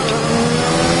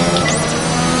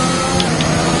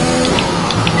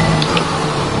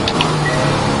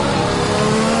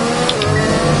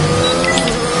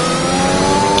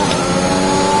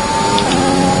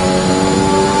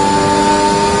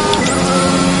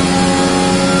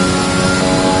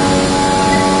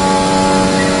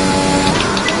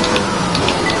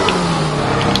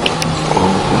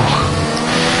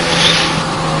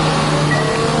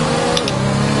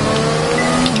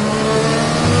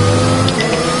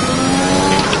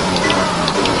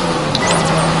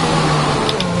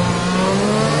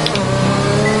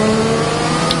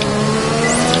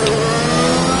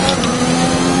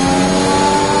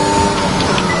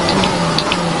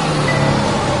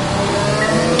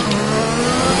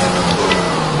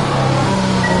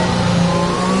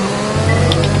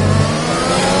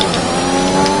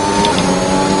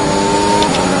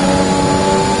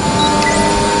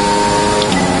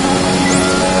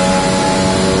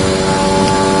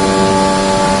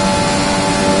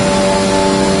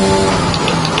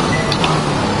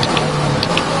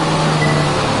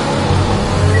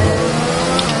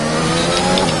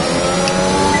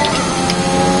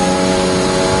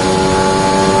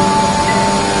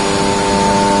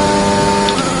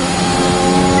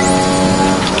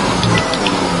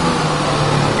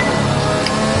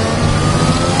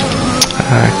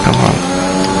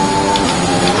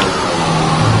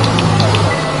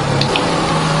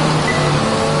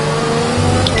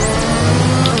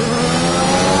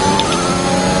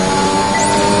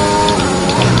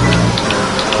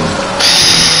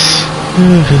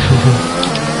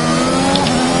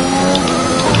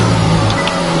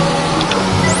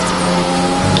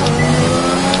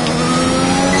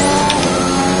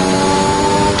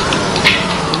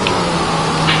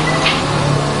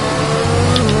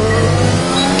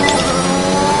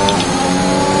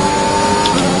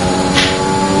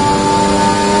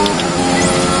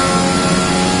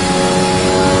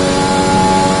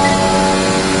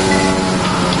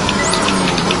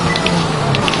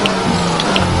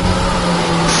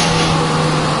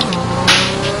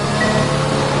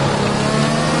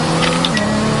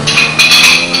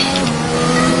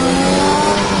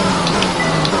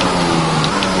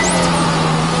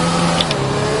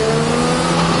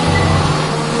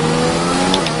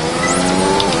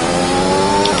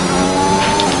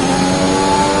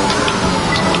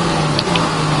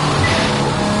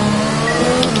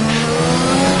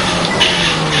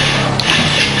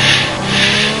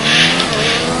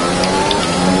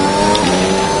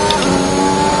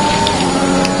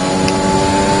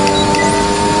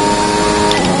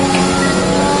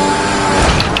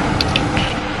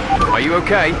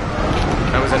 Okay,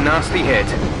 that was a nasty hit.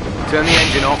 Turn the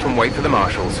engine off and wait for the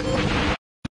marshals.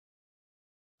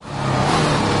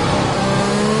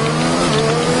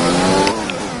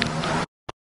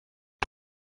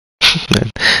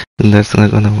 That's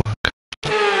not gonna work.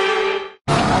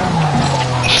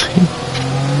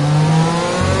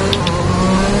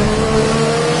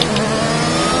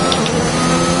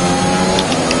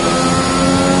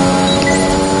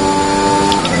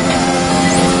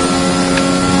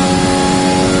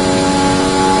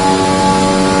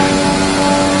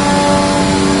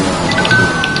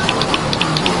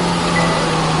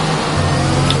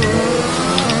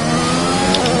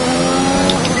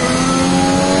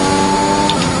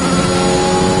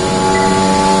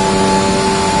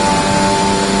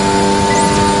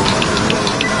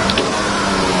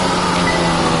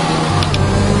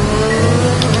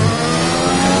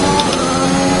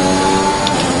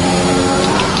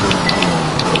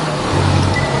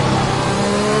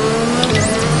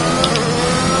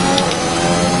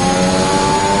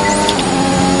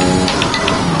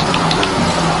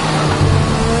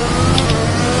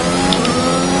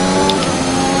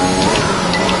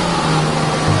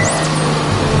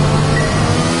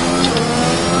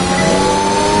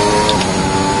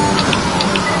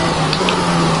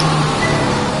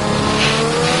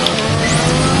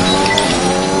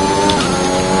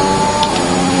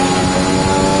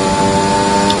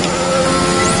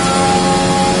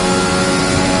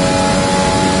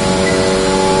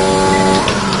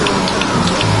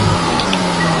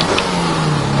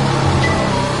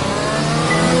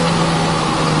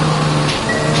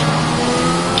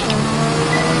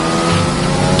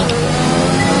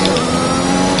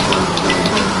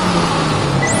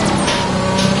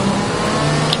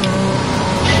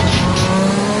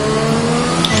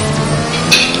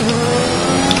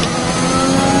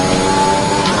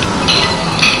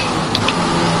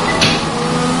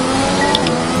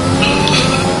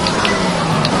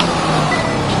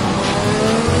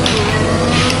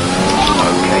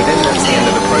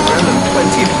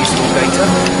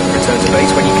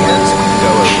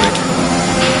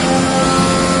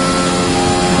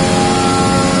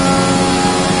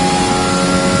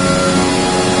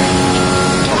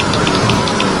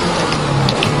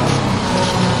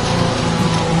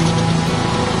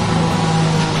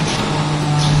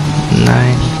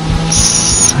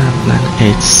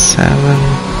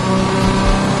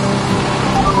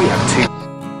 We have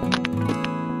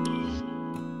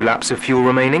 2 laps of fuel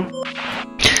remaining.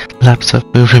 Laps of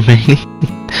fuel remaining.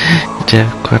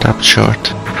 They're quite up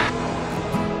short.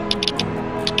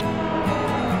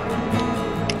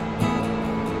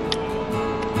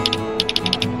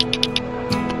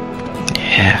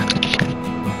 Yeah, can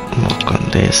work on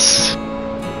this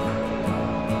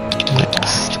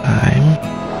next time.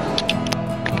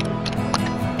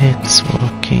 It's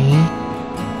working,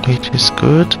 which is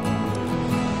good.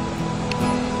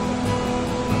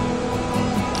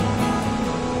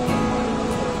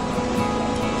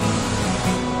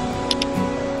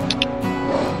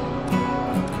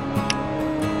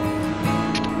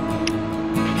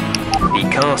 The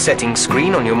car settings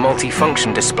screen on your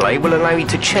multi-function display will allow you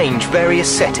to change various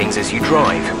settings as you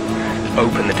drive.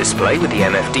 Open the display with the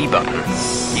MFD button.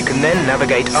 You can then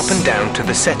navigate up and down to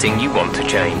the setting you want to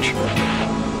change.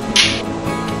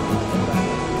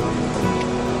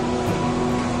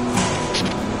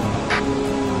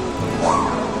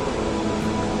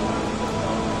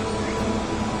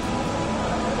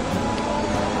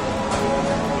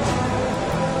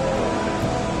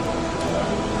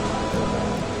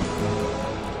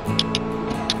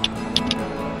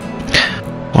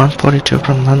 142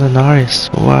 from Lando Norris.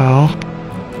 Wow.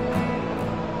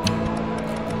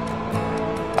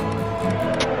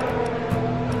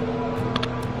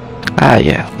 Ah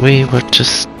yeah, we were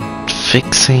just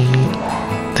fixing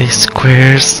the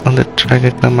squares on the track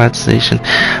acclimatization,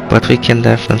 but we can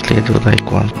definitely do like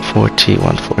 140,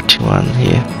 141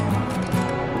 here.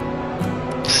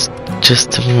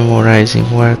 Just memorizing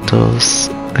where those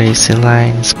racing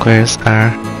line squares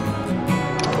are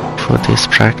for this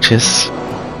practice.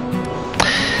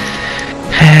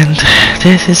 And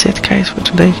this is it guys for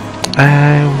today.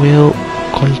 I will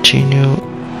continue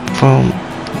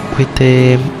with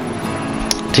the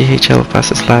GHL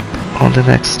fastest lap on the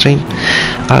next stream.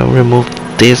 I'll remove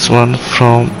this one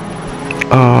from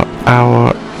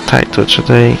our title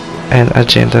today and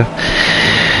agenda.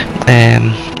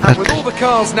 And with all the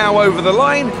cars now over the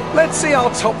line, let's see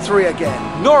our top three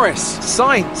again. Norris,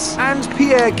 Sainz and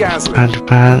Pierre Gasly.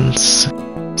 Advance,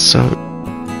 so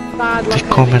the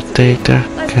commentator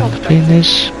can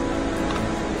finish.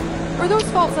 Were those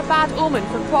faults a bad omen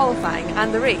for qualifying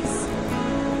and the race?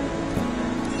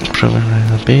 Proven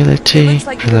reliability,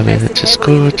 reliability is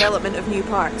good. Development of new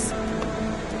parts.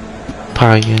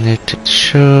 Power unit it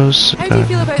shows. How do you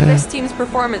feel about this team's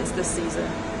performance this season?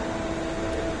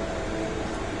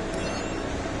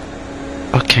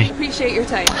 Okay. Appreciate your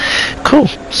time. Cool.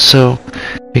 So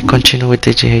we continue with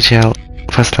the GHL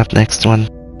first lap next one.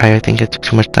 I think I took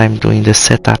too much time doing the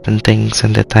setup and things,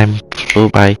 and the time flew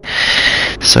by.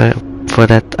 So for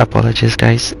that, apologies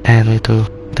guys, and we do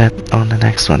that on the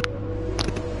next one.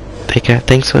 Take care.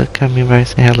 Thanks for coming by.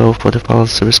 Say hello for the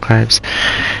follows, subscribes.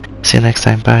 See you next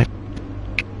time. Bye.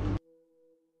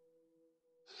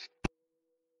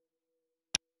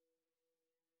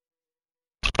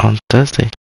 On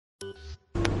Thursday.